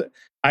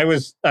I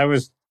was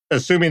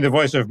assuming the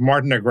voice of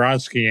Martin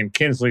Agronsky in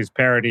Kinsley's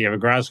parody of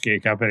Agronsky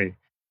and Company,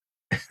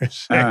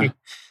 saying,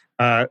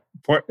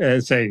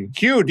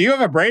 "Hugh, do you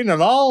have a brain at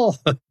all?"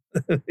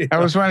 That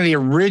was one of the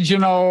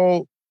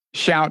original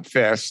shout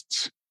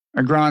fests,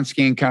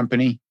 Agronsky and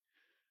Company,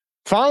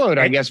 followed,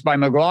 I guess, by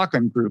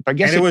McLaughlin Group. I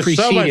guess it was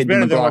so much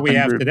better than what we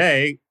have group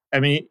today. I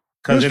mean,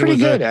 because it was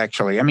pretty good,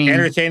 actually. I mean,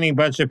 entertaining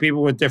bunch of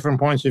people with different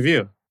points of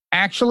view.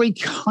 Actually,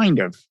 kind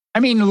of. I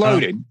mean,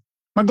 loaded.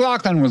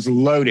 McLaughlin was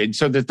loaded,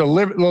 so that the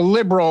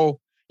liberal,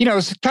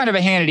 it's kind of a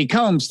Hannity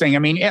Combs thing. I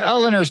mean,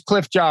 Eleanor's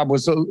Cliff job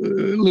was to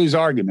lose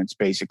arguments,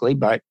 basically,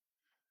 but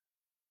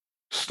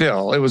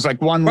still, it was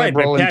like one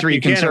liberal and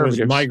three conservatives.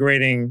 Was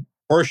migrating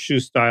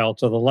horseshoe style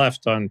to the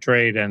left on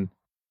trade and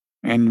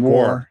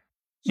war.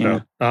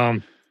 So,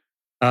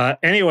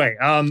 anyway,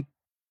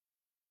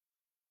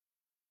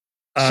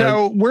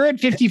 so we're at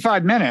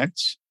 55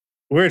 minutes.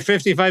 We're at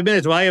 55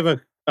 minutes. Well, I have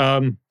a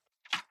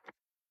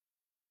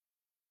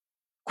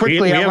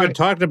quickly. We haven't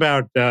talked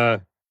about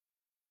the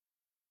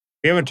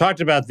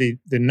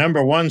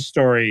number one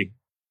story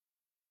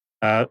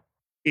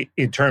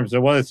in terms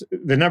of it's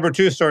the number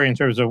two story in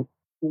terms of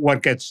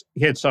what gets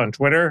hits on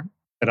Twitter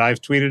that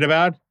I've tweeted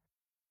about.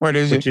 What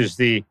is it? Which is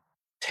the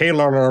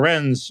Taylor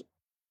Lorenz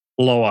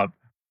blow up.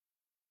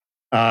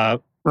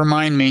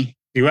 Remind me.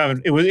 You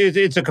haven't.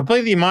 It's a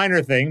completely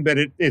minor thing, but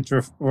it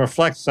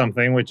reflects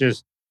something, which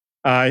is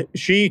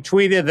she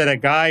tweeted that a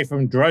guy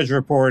from Drudge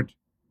Report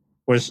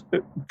was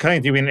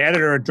claiming to be an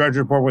editor at Drudge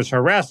Report, was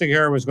harassing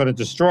her, was going to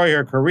destroy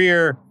her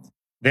career.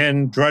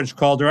 Then Drudge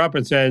called her up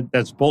and said,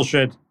 "That's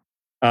bullshit.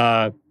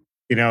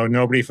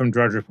 Nobody from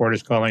Drudge Report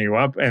is calling you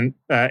up." And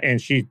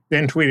she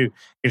then tweeted,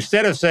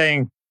 instead of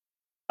saying,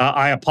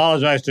 "I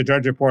apologize to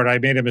Drudge Report. I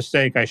made a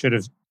mistake. I should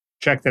have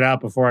checked it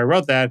out before I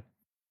wrote that."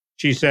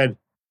 She said,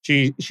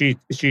 she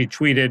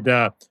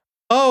tweeted,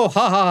 "Oh,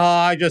 ha, ha,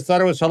 ha, I just thought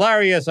it was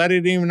hilarious. I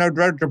didn't even know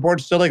Drudge Report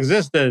still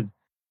existed."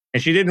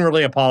 And she didn't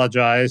really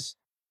apologize.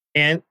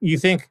 And you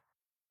think,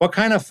 what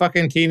kind of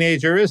fucking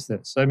teenager is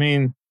this? I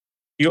mean,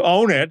 you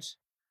own it.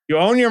 You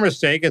own your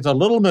mistake. It's a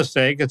little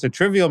mistake. It's a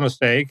trivial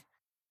mistake.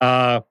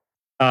 And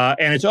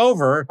it's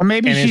over. Or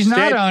maybe she's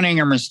not owning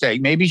her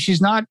mistake. Maybe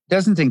she's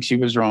doesn't think she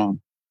was wrong.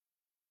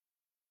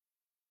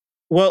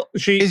 Well,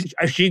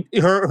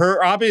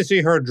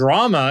 obviously her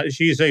drama,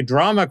 she's a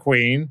drama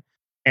queen,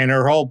 and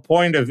her whole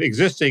point of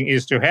existing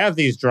is to have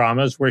these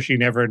dramas where she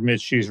never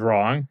admits she's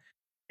wrong.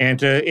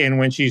 And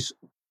when she's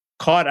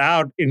caught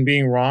out in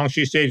being wrong,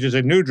 she stages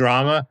a new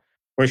drama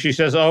where she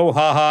says, "Oh,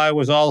 haha, it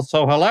was all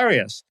so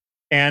hilarious."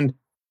 And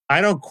I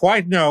don't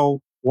quite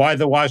know why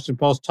the Washington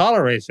Post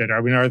tolerates it.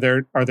 I mean, are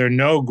there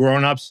no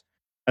grown-ups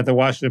at the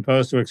Washington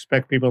Post who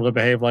expect people to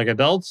behave like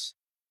adults?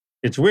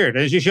 It's weird.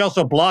 And she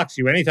also blocks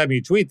you. Anytime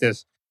you tweet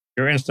this,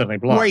 you're instantly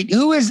blocked. Wait,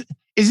 who is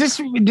this?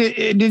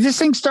 Did this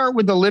thing start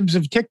with the Libs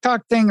of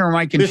TikTok thing, or am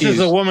I confused? This is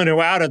a woman who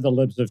outed the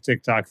Libs of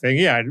TikTok thing.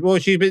 Yeah. Well,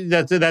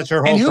 that's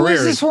her whole career. And who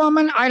is this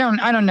woman? I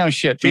don't know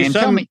shit, man.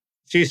 Tell me.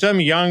 She's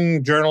some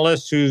young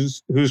journalist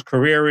whose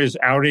career is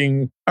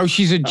outing. Oh,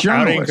 she's a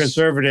journalist. Outing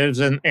conservatives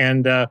and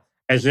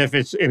as if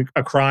it's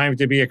a crime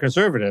to be a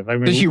conservative. I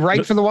mean, does she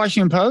write for the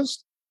Washington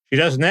Post? She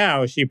does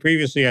now. She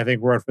previously, I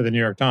think, wrote for the New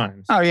York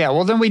Times. Oh, yeah.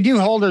 Well, then we do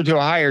hold her to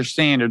a higher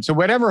standard. So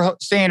whatever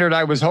standard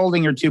I was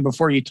holding her to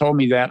before you told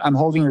me that, I'm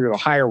holding her to a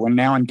higher one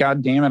now. And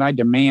God damn it, I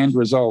demand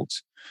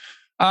results.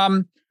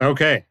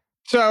 Okay.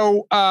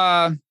 So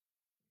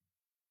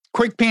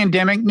quick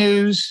pandemic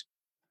news.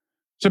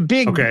 It's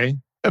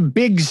a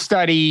big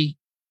study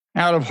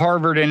out of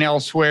Harvard and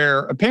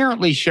elsewhere,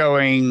 apparently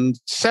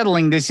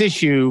settling this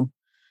issue.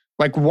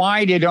 Like,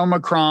 why did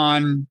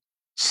Omicron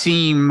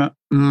seem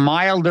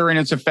milder in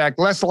its effect,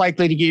 less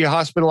likely to get you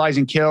hospitalized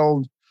and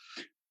killed?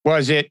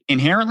 Was it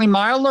inherently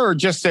milder, or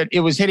just that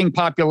it was hitting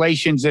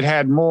populations that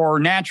had more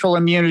natural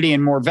immunity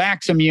and more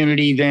vax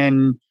immunity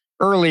than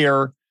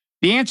earlier,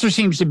 the answer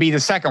seems to be the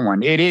second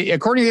one.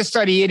 According to this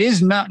study, it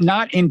is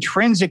not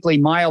intrinsically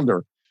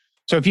milder.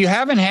 So if you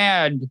haven't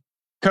had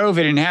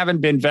COVID and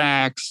haven't been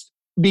vaxxed,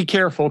 be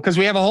careful, because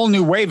we have a whole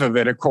new wave of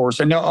it, of course,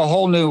 and a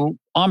whole new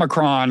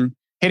Omicron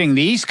hitting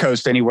the East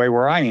Coast anyway,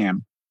 where I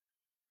am.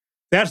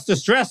 That's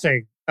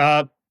distressing.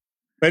 But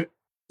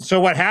so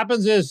what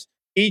happens is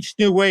each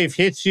new wave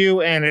hits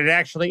you and it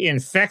actually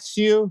infects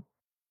you,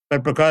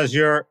 but because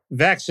you're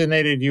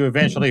vaccinated, you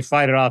eventually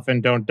fight it off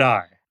and don't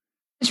die.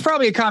 It's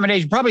probably a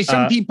combination. Probably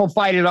some people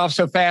fight it off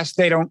so fast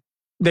they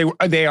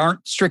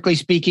aren't strictly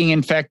speaking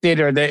infected,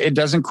 or it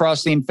doesn't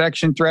cross the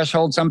infection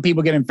threshold. Some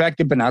people get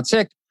infected but not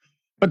sick.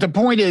 But the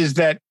point is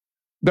that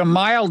the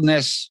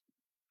mildness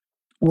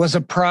was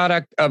a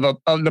product of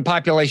the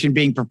population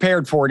being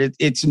prepared for it.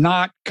 It's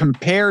not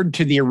compared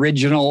to the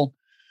original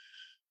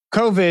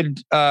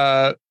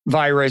COVID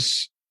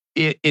virus.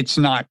 It's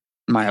not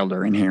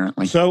milder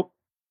inherently. So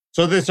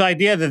this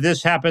idea that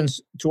this happens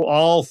to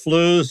all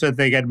flus, that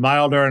they get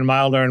milder and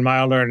milder and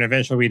milder, and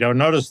eventually we don't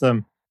notice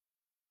them,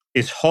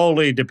 is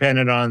wholly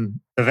dependent on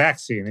the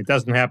vaccine. It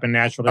doesn't happen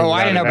naturally. Oh,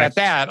 I didn't know about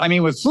that. I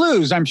mean, with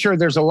flus, I'm sure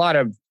there's a lot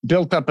of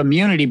built-up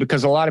immunity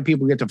because a lot of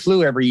people get the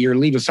flu every year,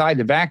 leave aside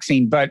the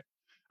vaccine. But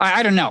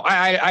I don't know.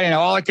 I don't know.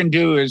 All I can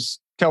do is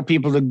tell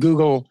people to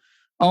Google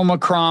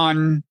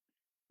Omicron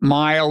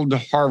mild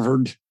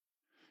Harvard.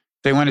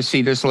 They want to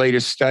see this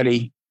latest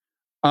study.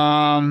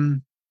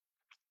 And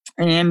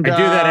I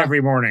do that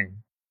every morning.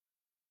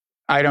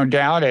 I don't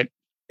doubt it.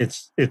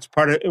 It's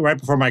part of right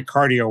before my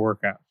cardio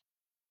workout.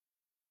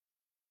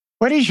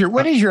 What is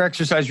your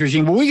exercise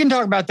regime? Well, we can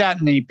talk about that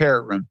in the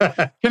parrot room.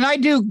 Can I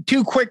do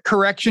 2 quick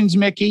corrections,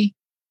 Mickey?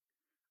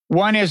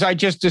 One is I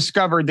just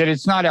discovered that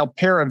it's not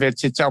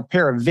Alperovitz, it's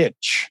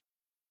Alperovitch.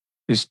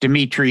 This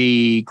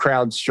Dmitry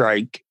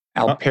CrowdStrike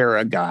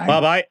Alpera guy.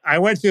 Bob, I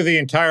went through the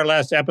entire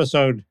last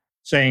episode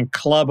saying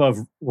Club of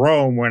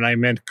Rome when I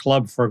meant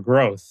Club for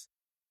Growth.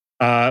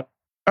 There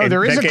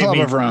is a Club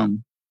of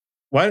Rome.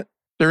 What?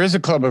 There is a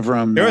Club of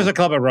Rome. There is a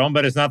Club of Rome,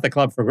 but it's not the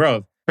Club for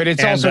Growth. But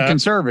it's also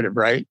conservative,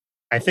 right?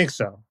 I think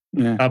so.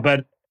 Yeah.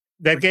 But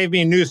that gave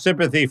me new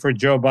sympathy for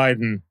Joe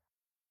Biden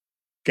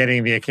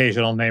getting the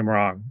occasional name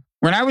wrong.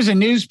 When I was a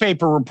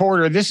newspaper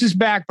reporter, this is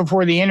back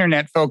before the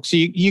internet, folks, so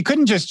you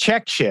couldn't just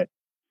check shit.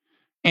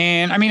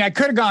 And I mean, I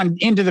could have gone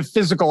into the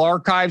physical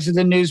archives of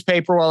the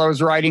newspaper while I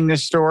was writing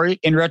this story.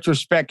 In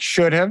retrospect,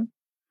 should have.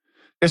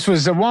 This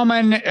was a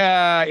woman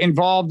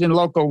involved in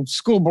local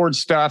school board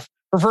stuff.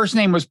 Her first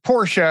name was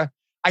Portia.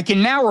 I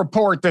can now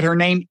report that her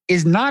name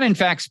is not, in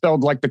fact,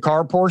 spelled like the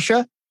car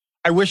Porsche.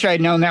 I wish I had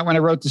known that when I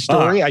wrote the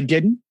story. I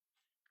didn't.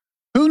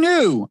 Who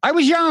knew? I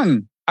was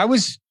young. I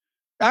was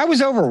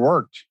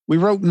overworked. We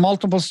wrote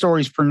multiple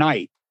stories per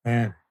night.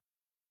 Man.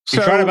 If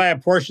you try to buy a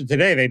Porsche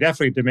today, they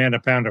definitely demand a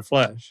pound of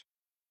flesh.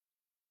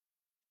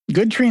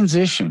 Good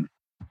transition.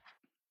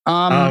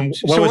 What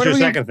was your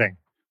second thing?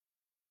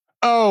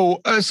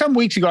 Some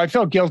weeks ago, I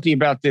felt guilty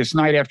about this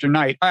night after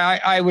night.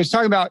 I was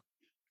talking about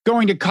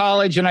going to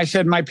college, and I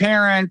said my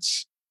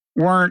parents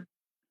weren't,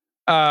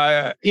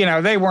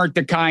 they weren't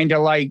the kind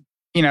of like,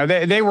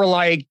 they were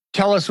like,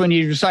 tell us when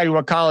you decided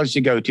what college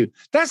to go to.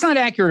 That's not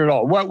accurate at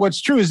all.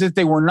 What's true is that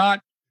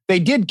they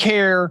did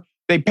care.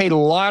 They paid a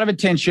lot of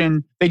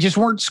attention. They just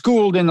weren't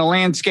schooled in the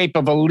landscape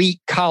of elite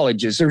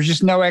colleges. There was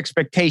just no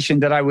expectation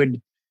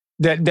that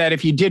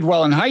if you did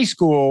well in high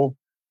school,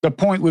 the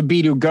point would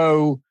be to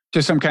go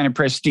to some kind of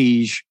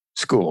prestige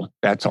school.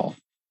 That's all.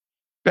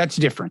 That's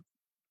different.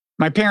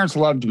 My parents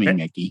loved me,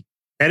 Mickey.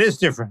 That is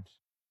different.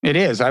 It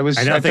is. I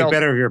don't think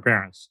better of your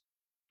parents.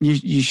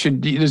 You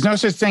should. There's no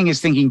such thing as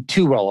thinking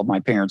too well of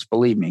my parents.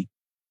 Believe me,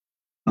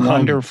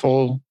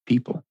 wonderful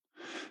people.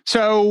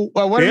 So,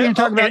 what are we going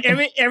to talk about?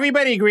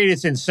 Everybody agreed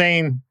it's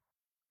insane.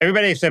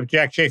 Everybody except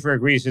Jack Schaefer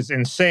agrees it's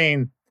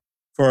insane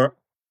for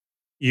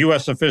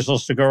U.S.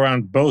 officials to go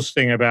around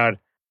boasting about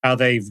how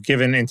they've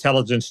given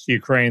intelligence to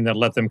Ukraine that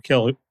let them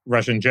kill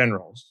Russian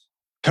generals.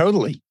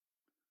 Totally.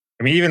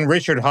 I mean, even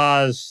Richard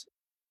Haas.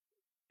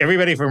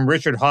 Everybody from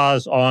Richard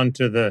Haas on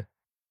to the,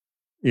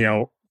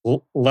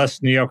 less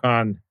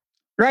neocon,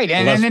 right,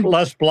 and then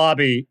less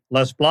blobby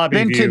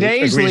then view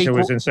today's agrees leak it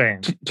was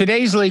insane.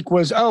 Today's leak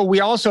was,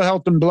 we also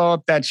helped them blow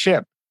up that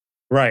ship.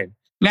 Right.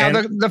 Now,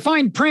 the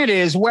fine print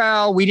is,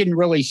 we didn't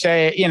really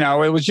say,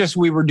 it was just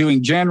we were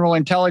doing general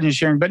intelligence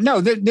sharing. But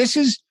no, this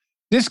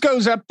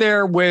goes up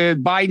there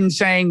with Biden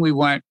saying we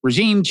want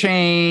regime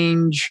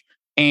change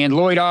and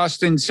Lloyd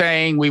Austin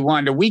saying we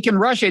want to weaken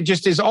Russia. It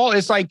just is all,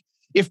 it's like,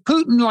 if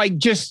Putin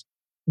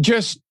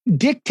just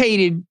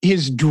dictated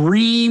his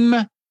dream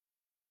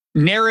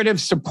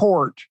narrative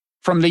support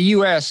from the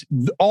U.S.,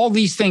 all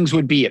these things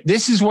would be it.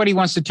 This is what he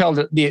wants to tell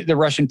the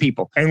Russian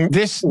people. And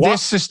this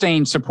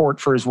sustained support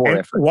for his war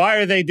effort. Why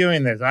are they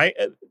doing this?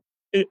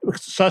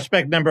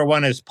 Suspect number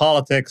one is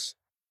politics.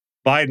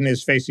 Biden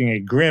is facing a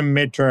grim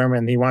midterm,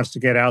 and he wants to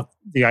get out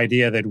the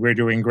idea that we're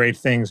doing great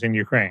things in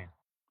Ukraine.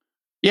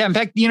 Yeah, in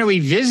fact, he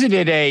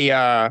visited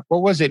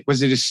what was it?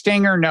 Was it a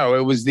Stinger? No,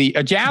 it was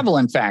a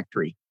Javelin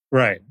factory.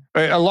 Right.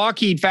 A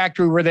Lockheed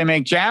factory where they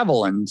make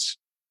javelins.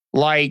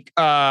 Like,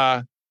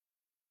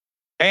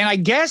 And I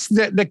guess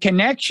the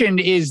connection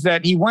is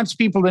that he wants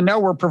people to know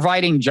we're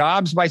providing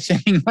jobs by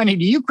sending money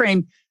to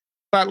Ukraine.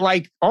 But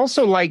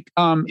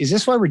is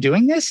this why we're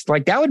doing this?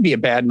 Like, that would be a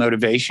bad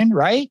motivation,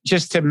 right?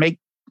 Just to make,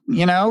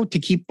 to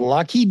keep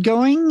Lockheed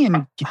going.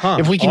 And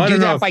if we can do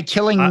that by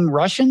killing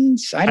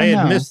Russians, I don't know.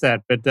 I had missed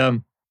that, but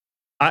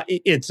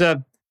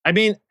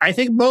I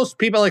think most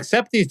people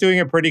accept he's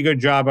doing a pretty good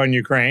job on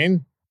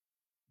Ukraine,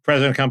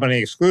 President Company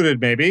excluded,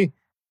 maybe,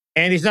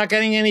 and he's not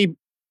getting any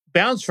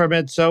bounce from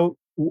it. So,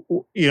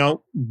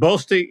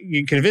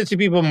 convincing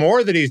people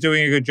more that he's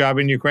doing a good job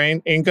in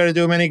Ukraine ain't going to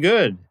do him any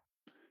good.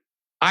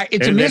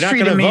 It's a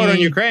mystery to me. Vote on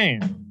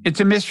Ukraine. It's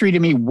a mystery to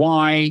me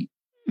why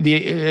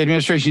the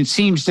administration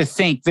seems to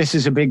think this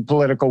is a big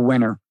political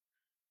winner.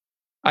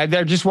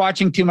 They're just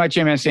watching too much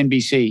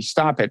MSNBC.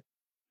 Stop it.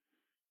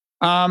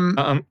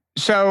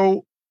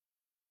 So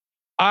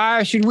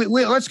let's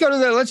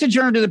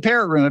adjourn to the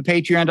parrot room at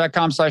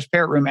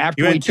patreon.com/parrot room.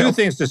 After you had two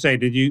things to say.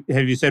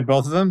 Have you said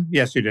both of them?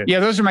 Yes, you did.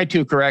 Yeah, those are my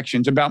two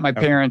corrections about my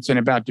parents and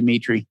about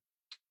Dimitri.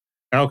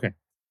 Okay.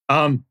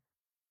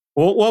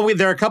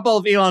 There are a couple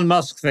of Elon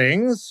Musk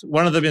things.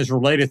 One of them is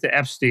related to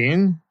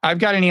Epstein. I've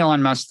got an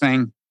Elon Musk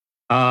thing.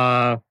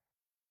 So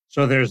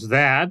there's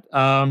that.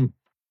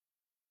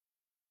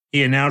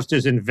 He announced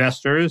his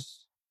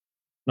investors.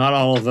 Not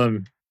all of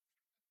them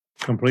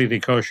completely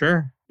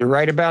kosher. You're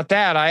right about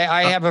that.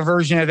 I have a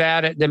version of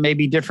that may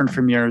be different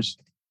from yours.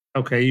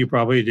 Okay, you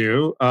probably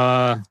do.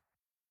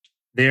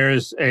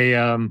 There's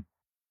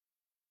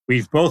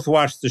we've both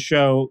watched the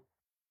show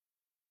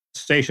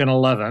Station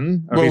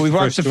 11. Well, we've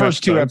watched the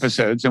first two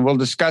episodes, and we'll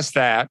discuss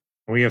that.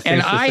 We have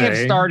I have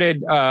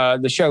started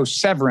the show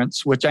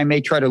Severance, which I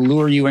may try to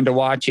lure you into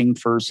watching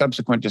for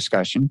subsequent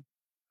discussion.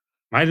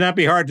 Might not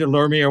be hard to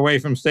lure me away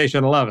from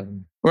Station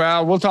 11.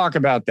 Well, we'll talk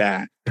about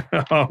that.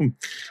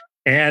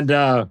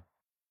 And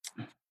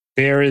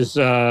there is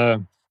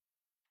a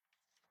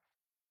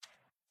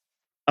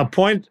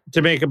point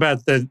to make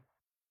about the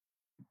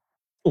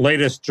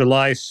latest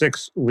July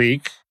 6th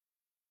leak.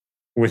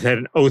 We had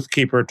an Oath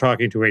Keeper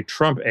talking to a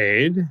Trump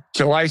aide.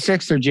 July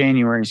 6th or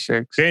January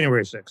 6th?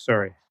 January 6th,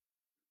 sorry.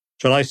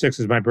 July 6th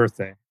is my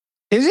birthday.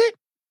 Is it?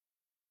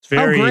 It's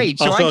very, great.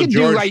 So also I could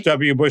George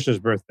W. Bush's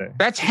birthday.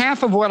 That's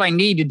half of what I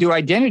need to do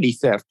identity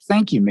theft.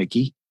 Thank you,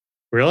 Mickey.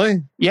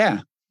 Really? Yeah.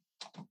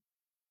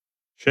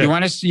 Shit. You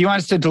want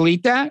us to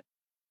delete that?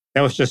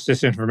 That was just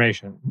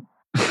disinformation.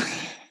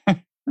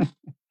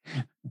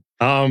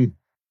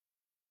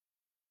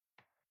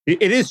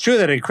 It is true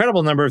that an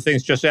incredible number of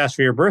things just ask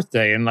for your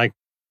birthday, and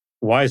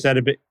why is that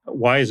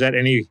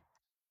any?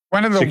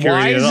 One of the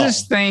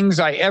wisest things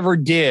I ever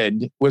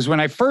did was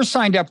when I first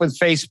signed up with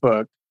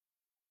Facebook,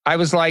 I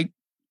was like,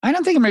 I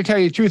don't think I'm going to tell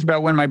you the truth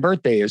about when my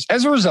birthday is.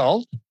 As a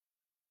result,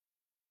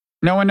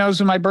 no one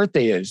knows when my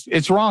birthday is.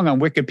 It's wrong on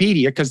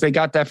Wikipedia because they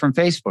got that from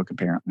Facebook,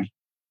 apparently.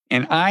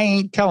 And I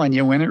ain't telling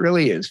you when it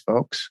really is,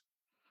 folks.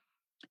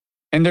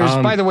 And there's,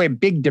 by the way, a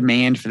big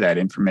demand for that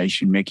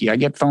information, Mickey. I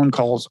get phone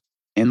calls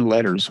and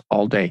letters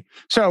all day.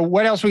 So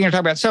what else are we going to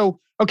talk about? So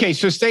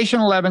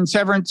Station 11,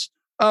 Severance.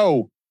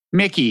 Oh,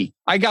 Mickey,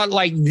 I got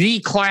the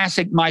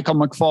classic Michael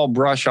McFaul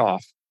brush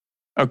off.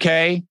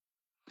 Okay.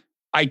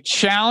 I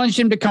challenged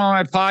him to come on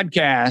my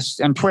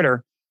podcast on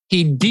Twitter.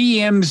 He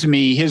DMs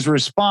me his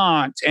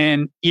response,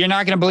 and you're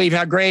not going to believe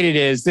how great it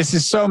is. This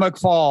is so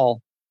McFaul.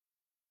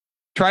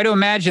 Try to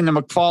imagine the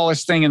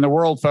McFaulest thing in the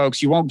world,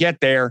 folks. You won't get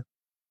there.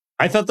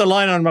 I thought the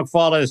line on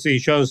McFaul is he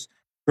shows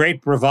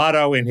great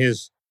bravado in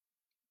his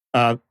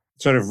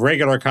sort of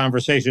regular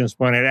conversations.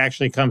 When it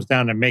actually comes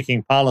down to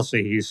making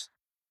policy, he's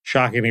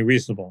shockingly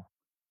reasonable.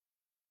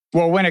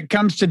 Well, when it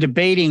comes to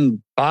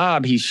debating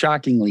Bob, he's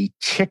shockingly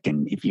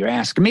chicken, if you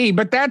ask me.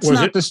 But that's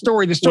not the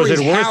story. The story is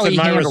how he handled. Was it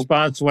worse than my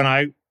response when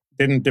I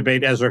didn't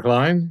debate Ezra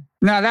Klein?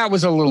 No, that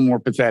was a little more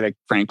pathetic,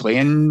 frankly.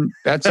 And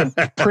that's a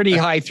pretty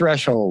high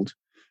threshold.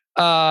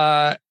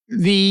 But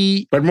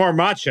more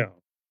macho.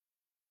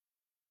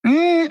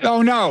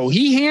 Oh, no.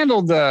 He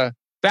handled that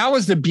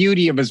was the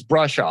beauty of his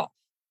brush off.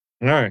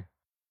 All right.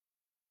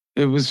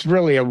 It was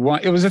really it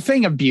was a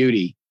thing of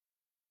beauty.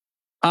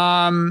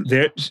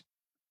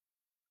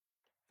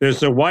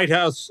 There's a White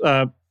House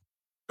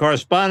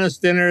correspondents'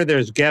 dinner.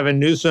 There's Gavin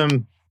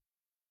Newsom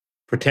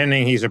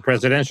pretending he's a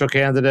presidential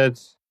candidate.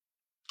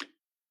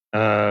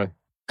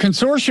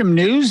 Consortium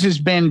News has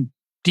been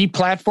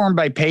deplatformed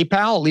by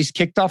PayPal, at least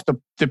kicked off the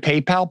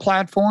PayPal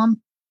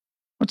platform.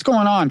 What's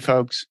going on,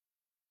 folks?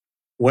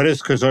 What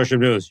is Consortium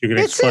News? You can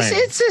explain.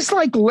 It's this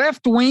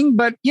left wing,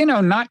 but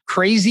not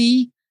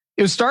crazy.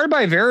 It was started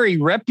by a very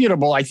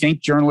reputable, I think,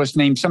 journalist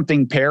named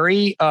something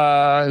Perry,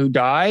 who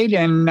died,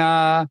 and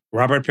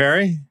Robert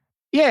Perry.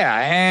 Yeah,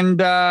 and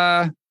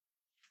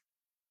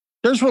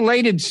there's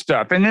related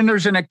stuff, and then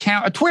there's a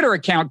Twitter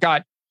account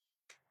got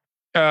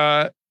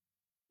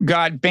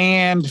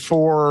banned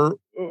for.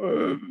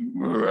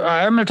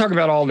 I'm going to talk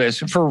about all this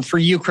for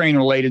Ukraine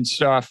related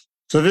stuff.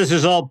 So this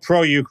is all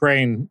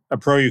pro-Ukraine,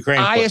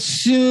 I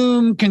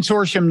assume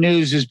Consortium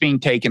News is being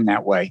taken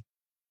that way.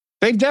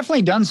 They've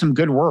definitely done some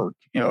good work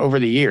over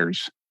the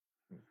years.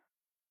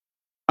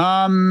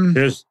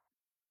 There's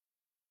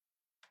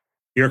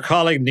your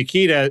colleague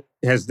Nikita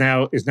is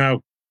now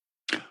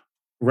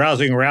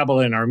rousing rabble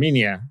in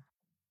Armenia.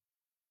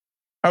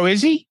 Oh,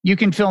 is he? You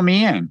can fill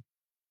me in.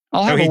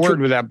 I'll have a word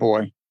with that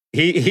boy.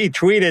 He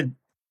tweeted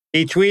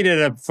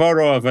a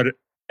photo of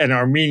an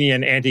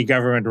Armenian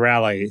anti-government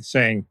rally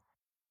saying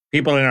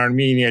people in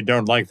Armenia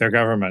don't like their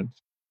government.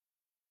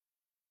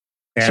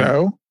 And,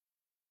 so?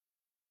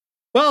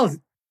 Well,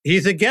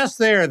 he's a guest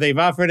there. They've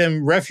offered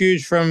him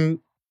refuge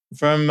from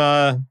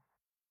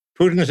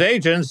Putin's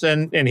agents,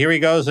 and here he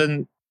goes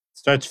and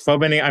starts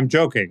fomenting. I'm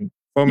joking,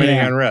 fomenting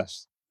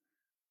unrest.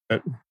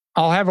 But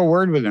I'll have a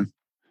word with him.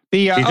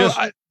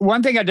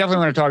 One thing I definitely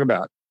want to talk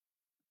about.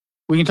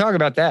 We can talk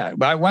about that,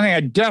 but one thing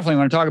I definitely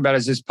want to talk about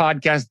is this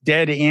podcast,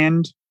 Dead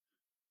End,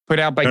 put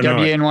out by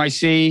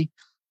WNYC.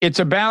 It's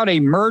about a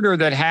murder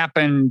that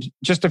happened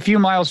just a few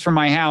miles from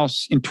my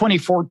house in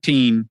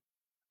 2014.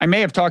 I may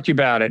have talked to you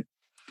about it.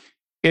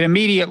 It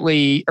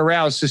immediately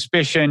aroused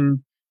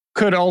suspicion,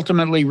 could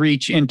ultimately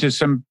reach into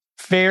some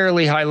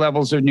fairly high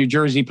levels of New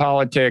Jersey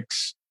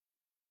politics.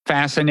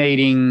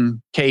 Fascinating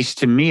case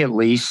to me, at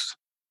least.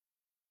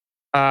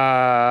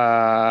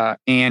 I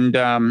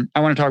want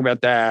to talk about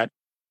that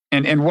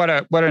and what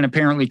an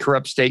apparently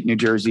corrupt state New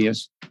Jersey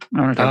is.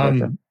 I want to talk about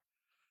that.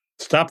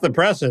 Stop the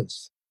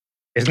presses.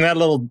 Isn't that a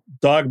little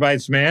dog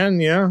bites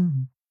man? Yeah.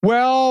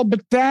 Well,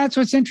 but that's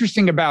what's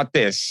interesting about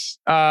this.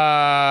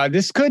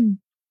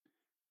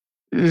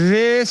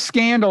 This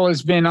scandal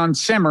has been on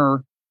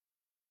simmer.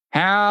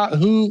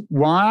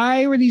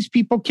 Why were these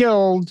people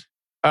killed?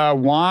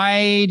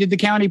 Why did the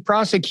county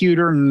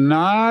prosecutor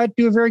not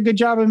do a very good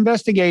job of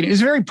investigating?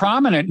 It's a very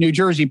prominent New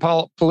Jersey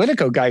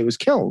Politico guy who was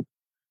killed.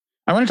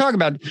 I want to talk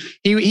about,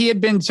 he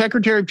had been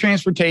Secretary of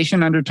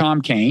Transportation under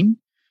Tom Kaine.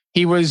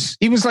 He was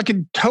like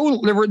a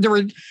total, there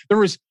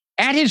was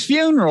at his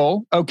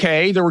funeral,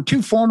 okay, there were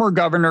two former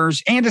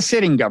governors and a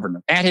sitting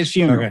governor at his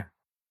funeral.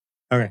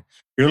 Okay.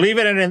 You're not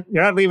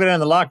leaving it in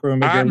the locker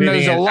room, but you're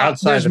leaving it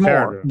outside the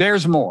parrot room.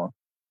 There's more.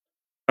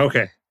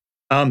 Okay.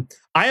 I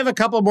have a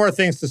couple more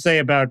things to say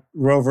about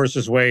Roe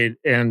versus Wade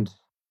and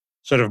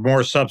sort of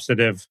more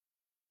substantive,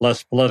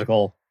 less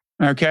political.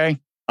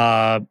 Okay.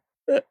 We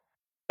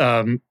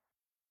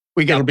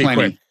got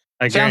plenty.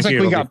 Sounds like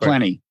we got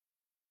plenty.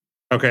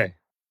 Okay.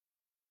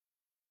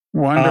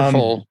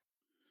 Wonderful.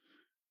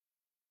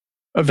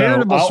 A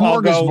veritable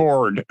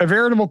smorgasbord, a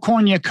veritable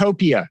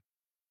cornucopia.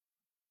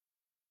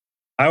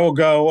 I will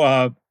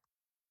go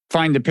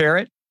find the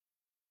parrot.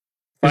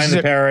 Find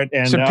the parrot.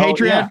 And so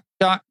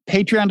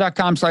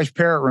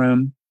patreon.com/parrot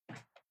room,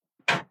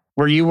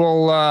 where you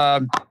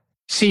will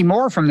see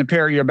more from the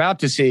parrot you're about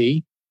to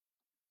see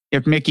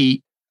if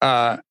Mickey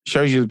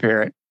shows you the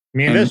parrot. You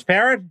mean this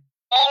parrot?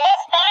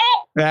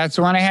 That's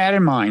the one I had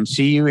in mind.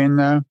 See you in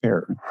the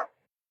parrot room.